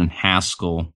started in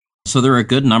Haskell. So there are a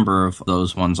good number of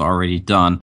those ones already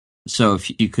done. So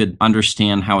if you could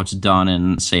understand how it's done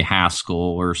in, say, Haskell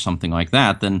or something like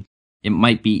that, then it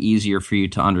might be easier for you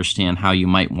to understand how you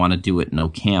might want to do it in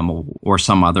OCaml or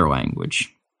some other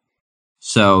language.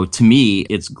 So to me,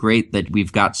 it's great that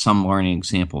we've got some learning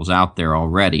examples out there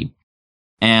already.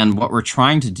 And what we're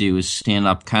trying to do is stand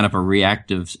up kind of a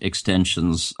reactive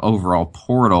extensions overall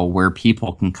portal where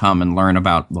people can come and learn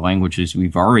about the languages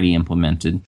we've already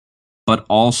implemented, but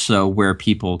also where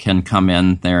people can come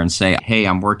in there and say, hey,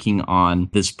 I'm working on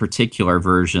this particular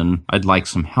version. I'd like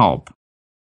some help.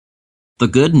 The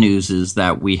good news is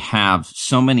that we have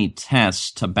so many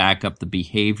tests to back up the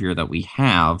behavior that we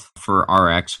have for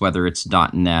Rx, whether it's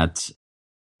 .NET,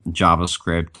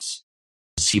 JavaScript,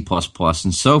 C++,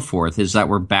 and so forth, is that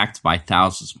we're backed by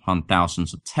thousands upon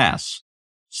thousands of tests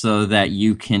so that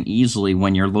you can easily,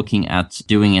 when you're looking at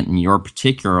doing it in your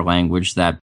particular language,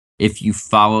 that if you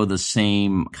follow the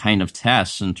same kind of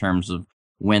tests in terms of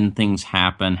when things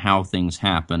happen, how things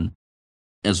happen,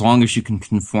 as long as you can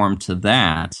conform to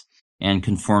that and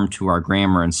conform to our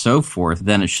grammar and so forth,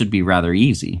 then it should be rather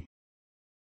easy.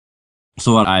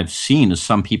 So what I've seen is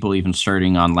some people even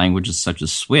starting on languages such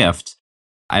as Swift.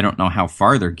 I don't know how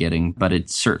far they're getting, but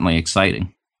it's certainly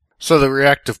exciting. So the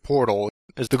reactive portal,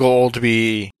 is the goal to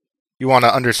be you want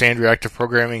to understand reactive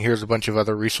programming, here's a bunch of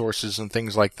other resources and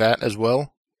things like that as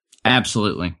well?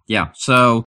 Absolutely. Yeah.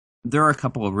 So there are a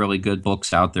couple of really good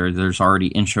books out there. There's already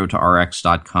intro to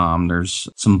rx.com. There's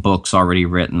some books already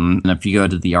written. And if you go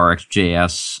to the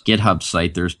RxJS GitHub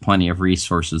site, there's plenty of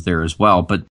resources there as well.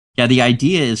 But yeah, the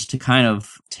idea is to kind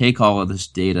of take all of this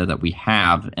data that we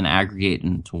have and aggregate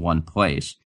into one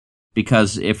place.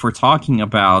 Because if we're talking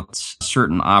about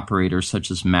certain operators such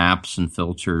as maps and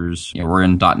filters, or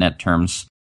in .NET terms,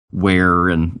 where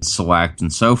and select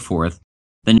and so forth,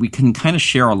 then we can kind of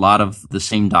share a lot of the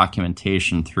same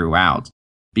documentation throughout,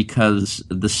 because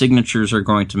the signatures are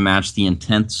going to match, the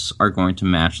intents are going to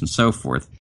match, and so forth.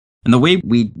 And the way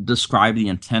we describe the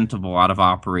intent of a lot of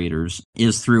operators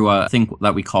is through a thing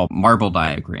that we call marble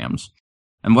diagrams.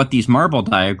 And what these marble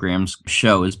diagrams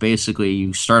show is basically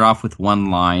you start off with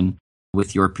one line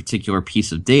with your particular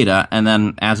piece of data, and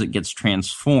then as it gets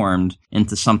transformed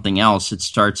into something else, it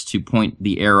starts to point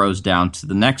the arrows down to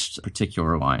the next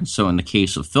particular line. So in the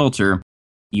case of filter,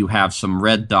 you have some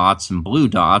red dots and blue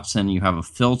dots, and you have a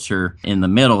filter in the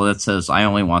middle that says, I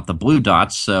only want the blue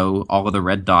dots, so all of the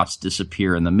red dots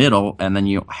disappear in the middle, and then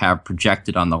you have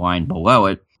projected on the line below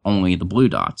it only the blue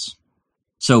dots.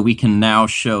 So we can now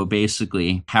show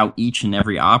basically how each and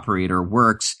every operator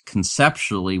works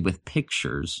conceptually with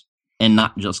pictures and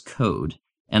not just code.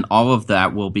 And all of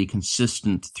that will be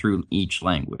consistent through each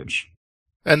language.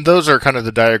 And those are kind of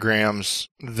the diagrams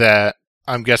that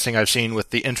I'm guessing I've seen with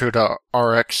the Intro to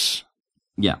RX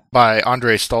by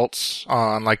Andre Stoltz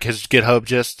on like his GitHub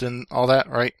gist and all that,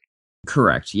 right?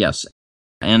 Correct, yes.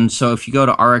 And so if you go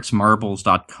to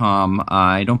rxmarbles.com,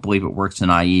 I don't believe it works in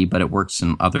IE, but it works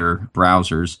in other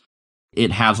browsers.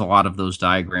 It has a lot of those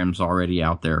diagrams already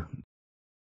out there.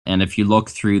 And if you look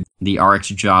through the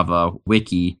RxJava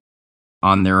wiki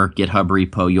on their GitHub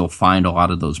repo, you'll find a lot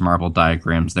of those marble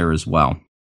diagrams there as well.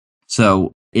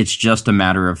 So it's just a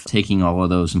matter of taking all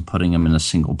of those and putting them in a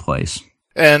single place.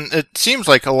 And it seems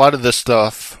like a lot of this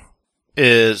stuff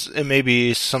it may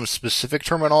be some specific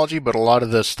terminology, but a lot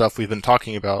of the stuff we've been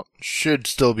talking about should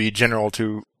still be general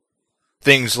to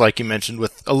things like you mentioned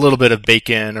with a little bit of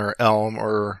Bacon or Elm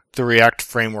or the React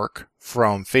framework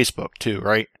from Facebook too,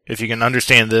 right? If you can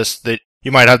understand this, that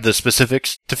you might have the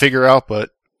specifics to figure out, but...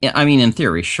 Yeah, I mean, in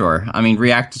theory, sure. I mean,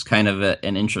 React is kind of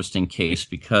an interesting case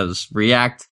because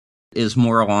React is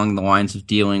more along the lines of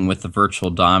dealing with the virtual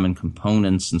DOM and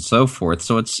components and so forth.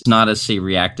 So it's not as, say,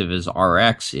 reactive as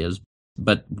Rx is,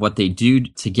 but what they do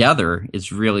together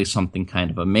is really something kind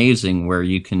of amazing where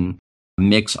you can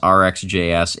mix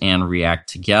RxJS and React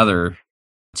together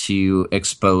to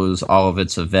expose all of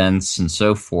its events and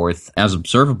so forth as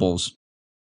observables.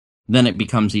 Then it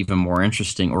becomes even more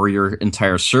interesting. Or your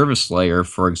entire service layer,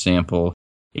 for example,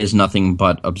 is nothing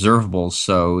but observables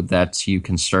so that you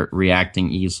can start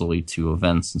reacting easily to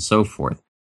events and so forth.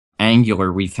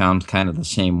 Angular, we found kind of the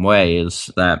same way, is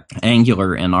that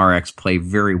Angular and Rx play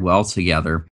very well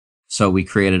together. So we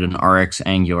created an Rx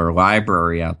Angular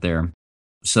library out there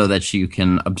so that you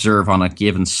can observe on a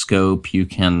given scope. You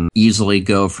can easily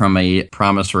go from a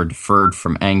promise or deferred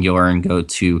from Angular and go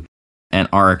to an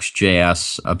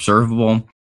RxJS observable.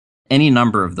 Any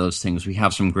number of those things. We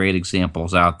have some great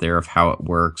examples out there of how it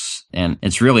works. And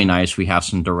it's really nice. We have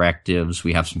some directives,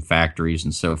 we have some factories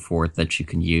and so forth that you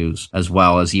can use, as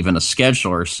well as even a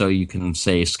scheduler. So you can,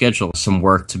 say, schedule some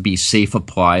work to be safe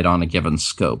applied on a given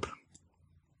scope.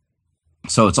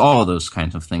 So it's all of those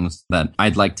kinds of things that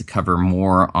I'd like to cover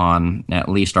more on at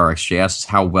least RxJS,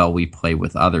 how well we play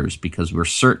with others, because we're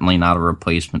certainly not a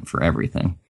replacement for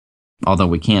everything, although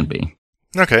we can be.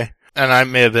 Okay. And I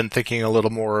may have been thinking a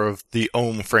little more of the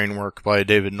Ohm framework by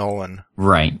David Nolan.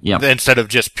 Right, yeah. Instead of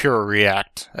just pure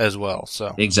React as well,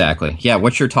 so. Exactly. Yeah,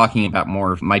 what you're talking about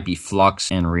more might be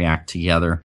Flux and React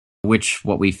together, which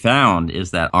what we found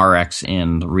is that Rx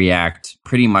and React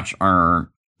pretty much are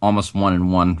almost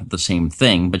one-in-one the same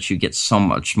thing, but you get so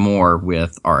much more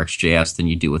with RxJS than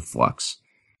you do with Flux.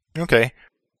 Okay.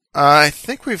 I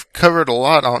think we've covered a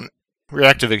lot on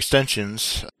reactive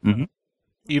extensions. Mm-hmm.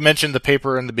 You mentioned the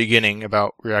paper in the beginning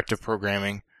about reactive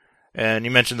programming, and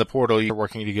you mentioned the portal you're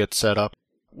working to get set up.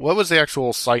 What was the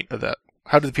actual site of that?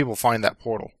 How did people find that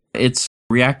portal? It's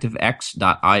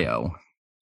reactivex.io.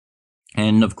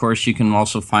 And of course, you can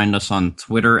also find us on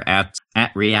Twitter at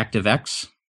reactivex.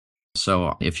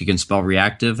 So if you can spell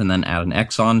reactive and then add an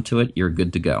X onto it, you're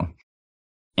good to go.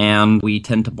 And we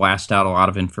tend to blast out a lot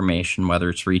of information, whether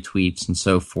it's retweets and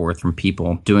so forth, from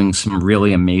people doing some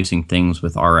really amazing things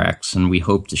with Rx. And we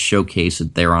hope to showcase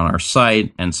it there on our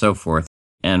site and so forth.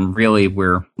 And really,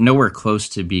 we're nowhere close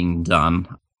to being done.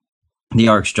 The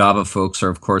RxJava folks are,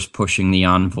 of course, pushing the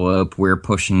envelope. We're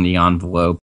pushing the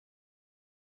envelope.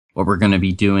 What we're going to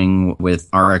be doing with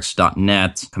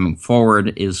RX.net coming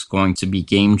forward is going to be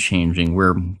game changing.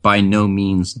 We're by no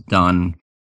means done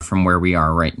from where we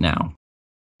are right now.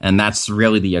 And that's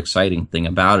really the exciting thing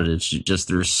about it. It's just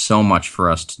there's so much for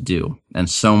us to do and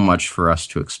so much for us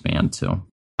to expand to.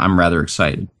 I'm rather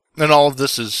excited. And all of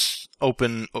this is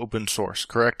open source,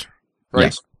 correct? Right?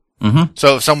 Yes. Mm-hmm.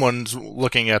 So if someone's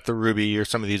looking at the Ruby or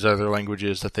some of these other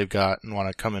languages that they've got and want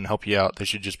to come and help you out, they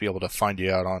should just be able to find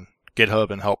you out on GitHub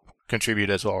and help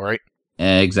contribute as well, right?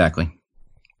 Exactly.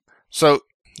 So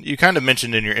you kind of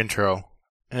mentioned in your intro,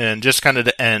 and just kind of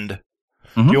to end,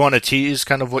 Mm-hmm. do you want to tease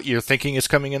kind of what you're thinking is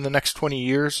coming in the next 20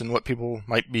 years and what people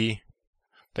might be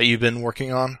that you've been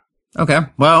working on? Okay.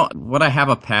 Well, what I have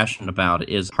a passion about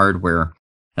is hardware,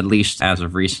 at least as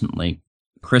of recently.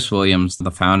 Chris Williams, the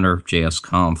founder of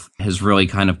JSConf, has really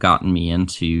kind of gotten me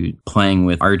into playing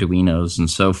with Arduinos and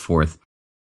so forth.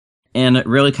 And it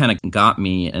really kind of got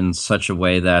me in such a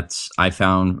way that I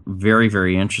found very,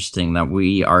 very interesting that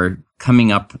we are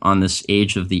coming up on this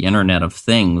age of the Internet of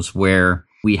Things where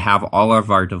we have all of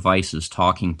our devices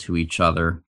talking to each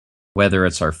other, whether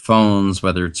it's our phones,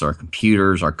 whether it's our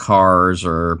computers, our cars,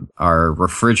 or our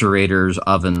refrigerators,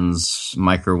 ovens,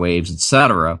 microwaves,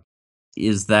 etc.,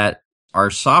 is that our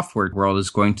software world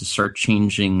is going to start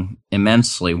changing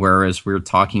immensely, whereas we're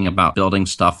talking about building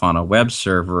stuff on a web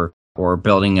server or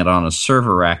building it on a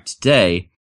server rack today.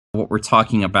 What we're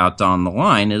talking about down the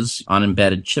line is on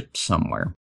embedded chip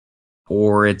somewhere,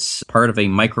 or it's part of a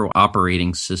micro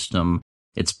operating system.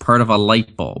 It's part of a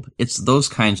light bulb. It's those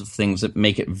kinds of things that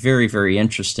make it very, very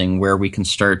interesting where we can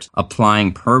start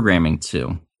applying programming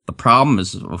to. The problem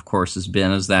is, of course, is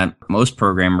that most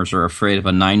programmers are afraid of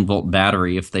a 9-volt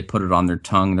battery. If they put it on their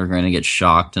tongue, they're going to get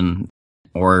shocked,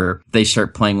 or if they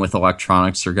start playing with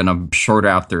electronics, they're going to short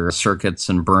out their circuits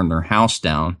and burn their house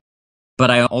down. But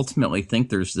I ultimately think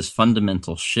there's this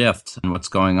fundamental shift in what's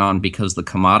going on because the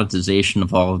commoditization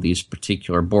of all of these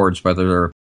particular boards, whether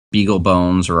they're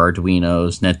BeagleBones or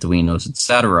Arduinos, NetDuinos,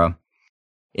 etc.,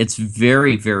 it's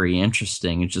very, very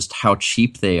interesting just how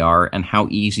cheap they are and how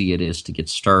easy it is to get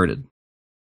started.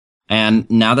 And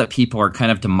now that people are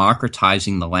kind of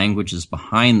democratizing the languages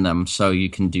behind them, so you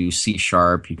can do C#,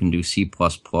 you can do C++,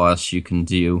 you can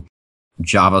do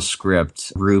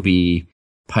JavaScript, Ruby,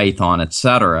 Python,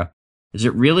 etc., is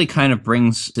it really kind of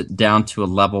brings it down to a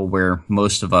level where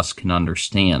most of us can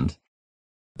understand.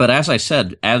 But as I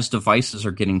said, as devices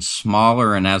are getting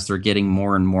smaller and as they're getting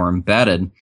more and more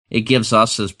embedded, it gives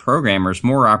us as programmers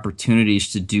more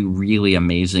opportunities to do really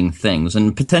amazing things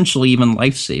and potentially even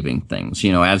life-saving things,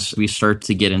 as we start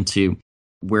to get into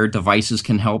where devices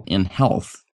can help in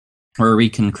health, where we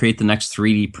can create the next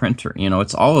 3D printer.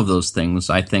 It's all of those things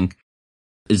I think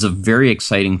is a very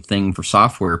exciting thing for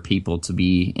software people to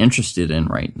be interested in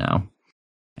right now.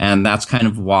 And that's kind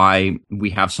of why we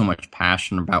have so much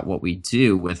passion about what we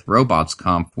do with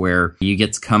RobotsConf, where you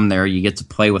get to come there, you get to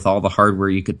play with all the hardware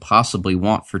you could possibly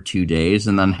want for 2 days,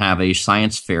 and then have a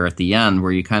science fair at the end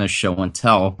where you kind of show and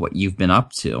tell what you've been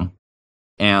up to.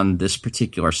 And this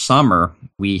particular summer,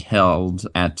 we held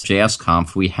at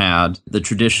JSConf, we had the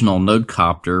traditional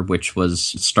Nodecopter, which was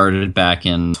started back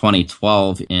in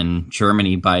 2012 in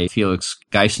Germany by Felix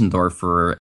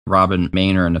Geisendorfer, Robin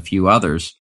Maynor, and a few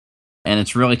others. And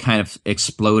it's really kind of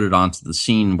exploded onto the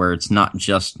scene where it's not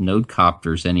just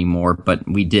Nodecopters anymore, but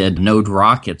we did Node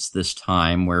rockets this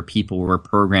time where people were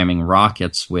programming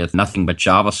rockets with nothing but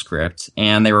JavaScript,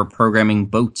 and they were programming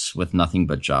boats with nothing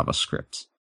but JavaScript.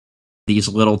 These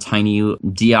little tiny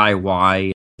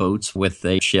DIY boats with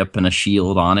a ship and a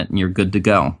shield on it, and you're good to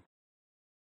go.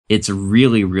 It's a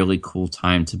really, really cool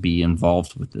time to be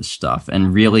involved with this stuff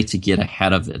and really to get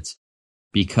ahead of it.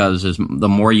 Because the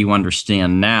more you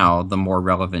understand now, the more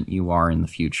relevant you are in the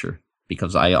future.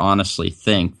 Because I honestly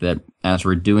think that as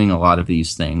we're doing a lot of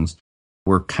these things,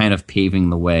 we're kind of paving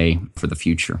the way for the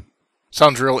future.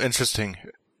 Sounds real interesting.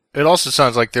 It also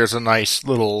sounds like there's a nice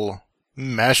little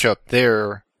mashup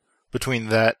there between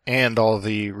that and all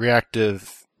the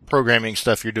reactive programming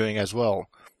stuff you're doing as well.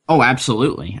 Oh,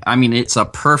 absolutely. I mean, it's a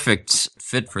perfect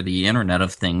fit for the Internet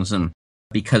of Things, and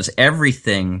because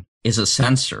everything is a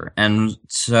sensor. And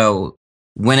so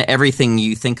when everything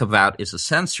you think about is a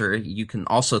sensor, you can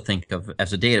also think of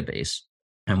as a database.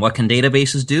 And what can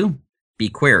databases do? Be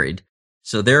queried.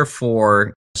 So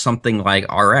therefore, something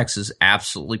like RX is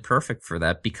absolutely perfect for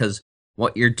that, because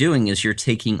what you're doing is you're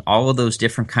taking all of those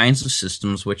different kinds of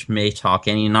systems, which may talk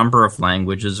any number of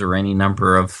languages or any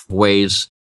number of ways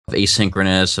of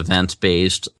asynchronous,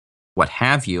 event-based, what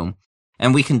have you,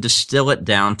 and we can distill it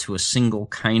down to a single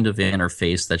kind of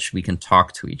interface that we can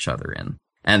talk to each other in.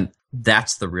 And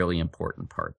that's the really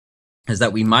important part. is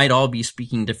that we might all be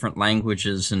speaking different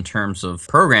languages in terms of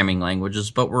programming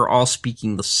languages, but we're all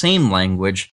speaking the same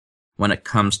language when it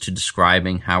comes to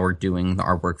describing how we're doing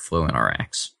our workflow in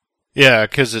Rx. Yeah,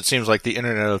 because it seems like the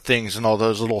Internet of Things and all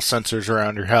those little sensors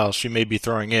around your house, you may be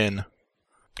throwing in a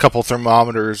couple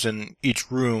thermometers in each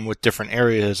room with different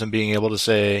areas and being able to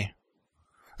say,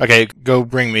 okay, go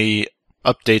bring me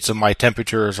updates of my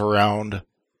temperatures around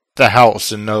the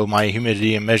house and know my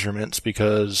humidity and measurements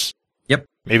because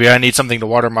maybe I need something to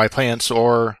water my plants,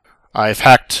 or I've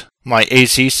hacked my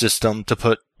AC system to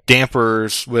put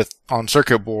dampers on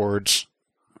circuit boards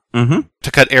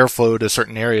to cut airflow to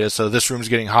certain areas. So this room's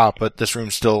getting hot, but this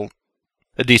room's still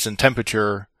a decent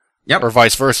temperature, or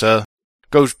vice versa.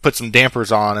 Go put some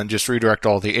dampers on and just redirect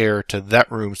all the air to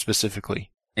that room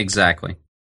specifically. Exactly.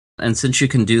 And since you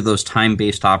can do those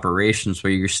time-based operations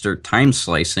where you start time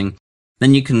slicing,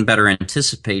 then you can better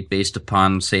anticipate based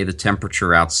upon, say, the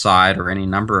temperature outside or any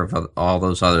number of all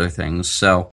those other things.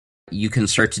 So you can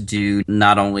start to do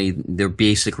not only their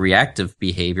basic reactive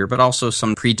behavior, but also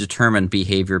some predetermined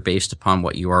behavior based upon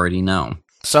what you already know.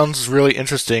 Sounds really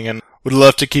interesting, and would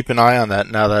love to keep an eye on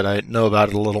that now that I know about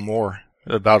it a little more,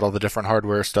 about all the different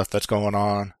hardware stuff that's going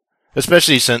on.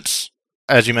 Especially since,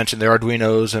 as you mentioned, the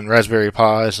Arduinos and Raspberry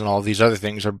Pis and all these other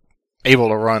things are able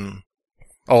to run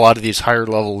a lot of these higher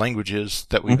level languages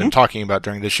that we've been talking about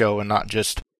during the show, and not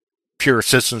just pure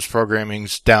systems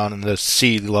programmings down in the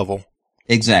C level.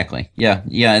 Exactly. Yeah.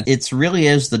 It really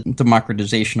is the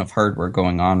democratization of hardware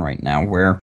going on right now,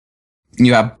 where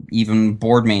you have even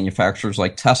board manufacturers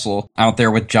like Tesla out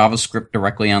there with JavaScript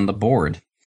directly on the board.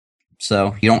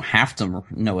 So you don't have to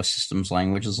know a systems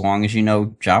language as long as you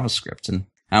know JavaScript. And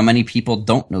how many people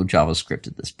don't know JavaScript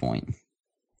at this point?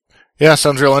 Yeah,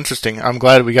 sounds real interesting. I'm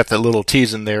glad we got that little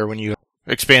tease in there when you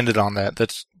expanded on that.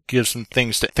 That gives some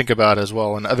things to think about as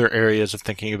well, and other areas of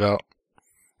thinking about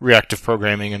reactive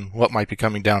programming and what might be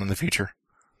coming down in the future.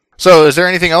 So, is there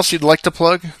anything else you'd like to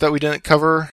plug that we didn't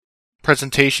cover?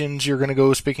 Presentations you're going to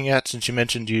go speaking at, since you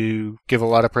mentioned you give a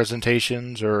lot of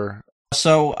presentations, or...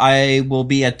 So I will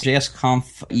be at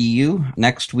JSConf EU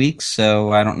next week,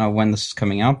 so I don't know when this is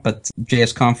coming out, but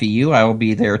JSConf EU, I will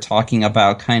be there talking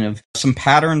about kind of some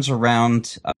patterns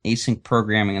around async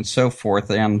programming and so forth,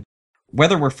 and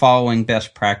whether we're following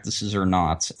best practices or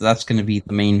not. That's going to be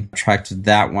the main track to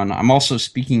that one. I'm also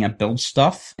speaking at Build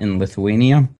Stuff in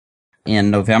Lithuania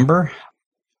in November.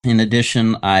 In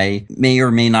addition, I may or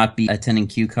may not be attending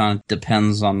QCon. It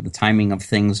depends on the timing of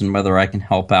things and whether I can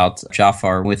help out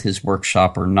Jafar with his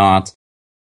workshop or not.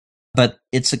 But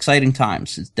it's exciting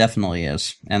times. It definitely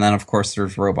is. And then, of course,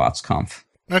 there's RobotsConf.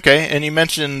 Okay, and you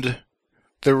mentioned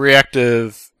the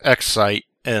Reactive X site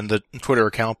and the Twitter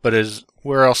account, but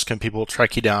where else can people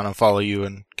track you down and follow you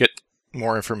and get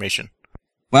more information?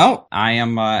 Well, I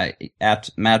am at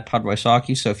Mad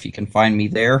Podwysocki, so if you can find me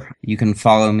there, you can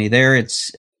follow me there.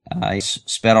 I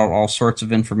spat out all sorts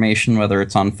of information, whether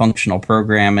it's on functional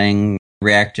programming,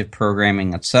 reactive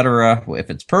programming, etc. If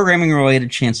it's programming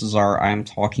related, chances are I'm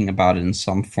talking about it in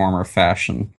some form or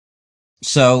fashion.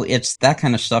 So it's that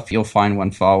kind of stuff you'll find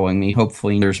when following me.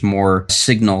 Hopefully there's more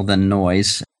signal than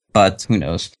noise, but who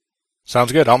knows.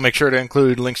 Sounds good. I'll make sure to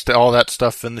include links to all that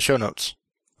stuff in the show notes.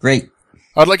 Great.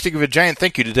 I'd like to give a giant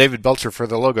thank you to David Belcher for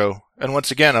the logo. And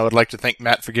once again, I would like to thank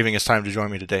Matt for giving us time to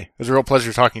join me today. It was a real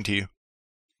pleasure talking to you.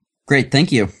 Great,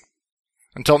 thank you.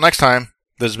 Until next time,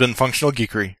 this has been Functional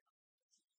Geekery.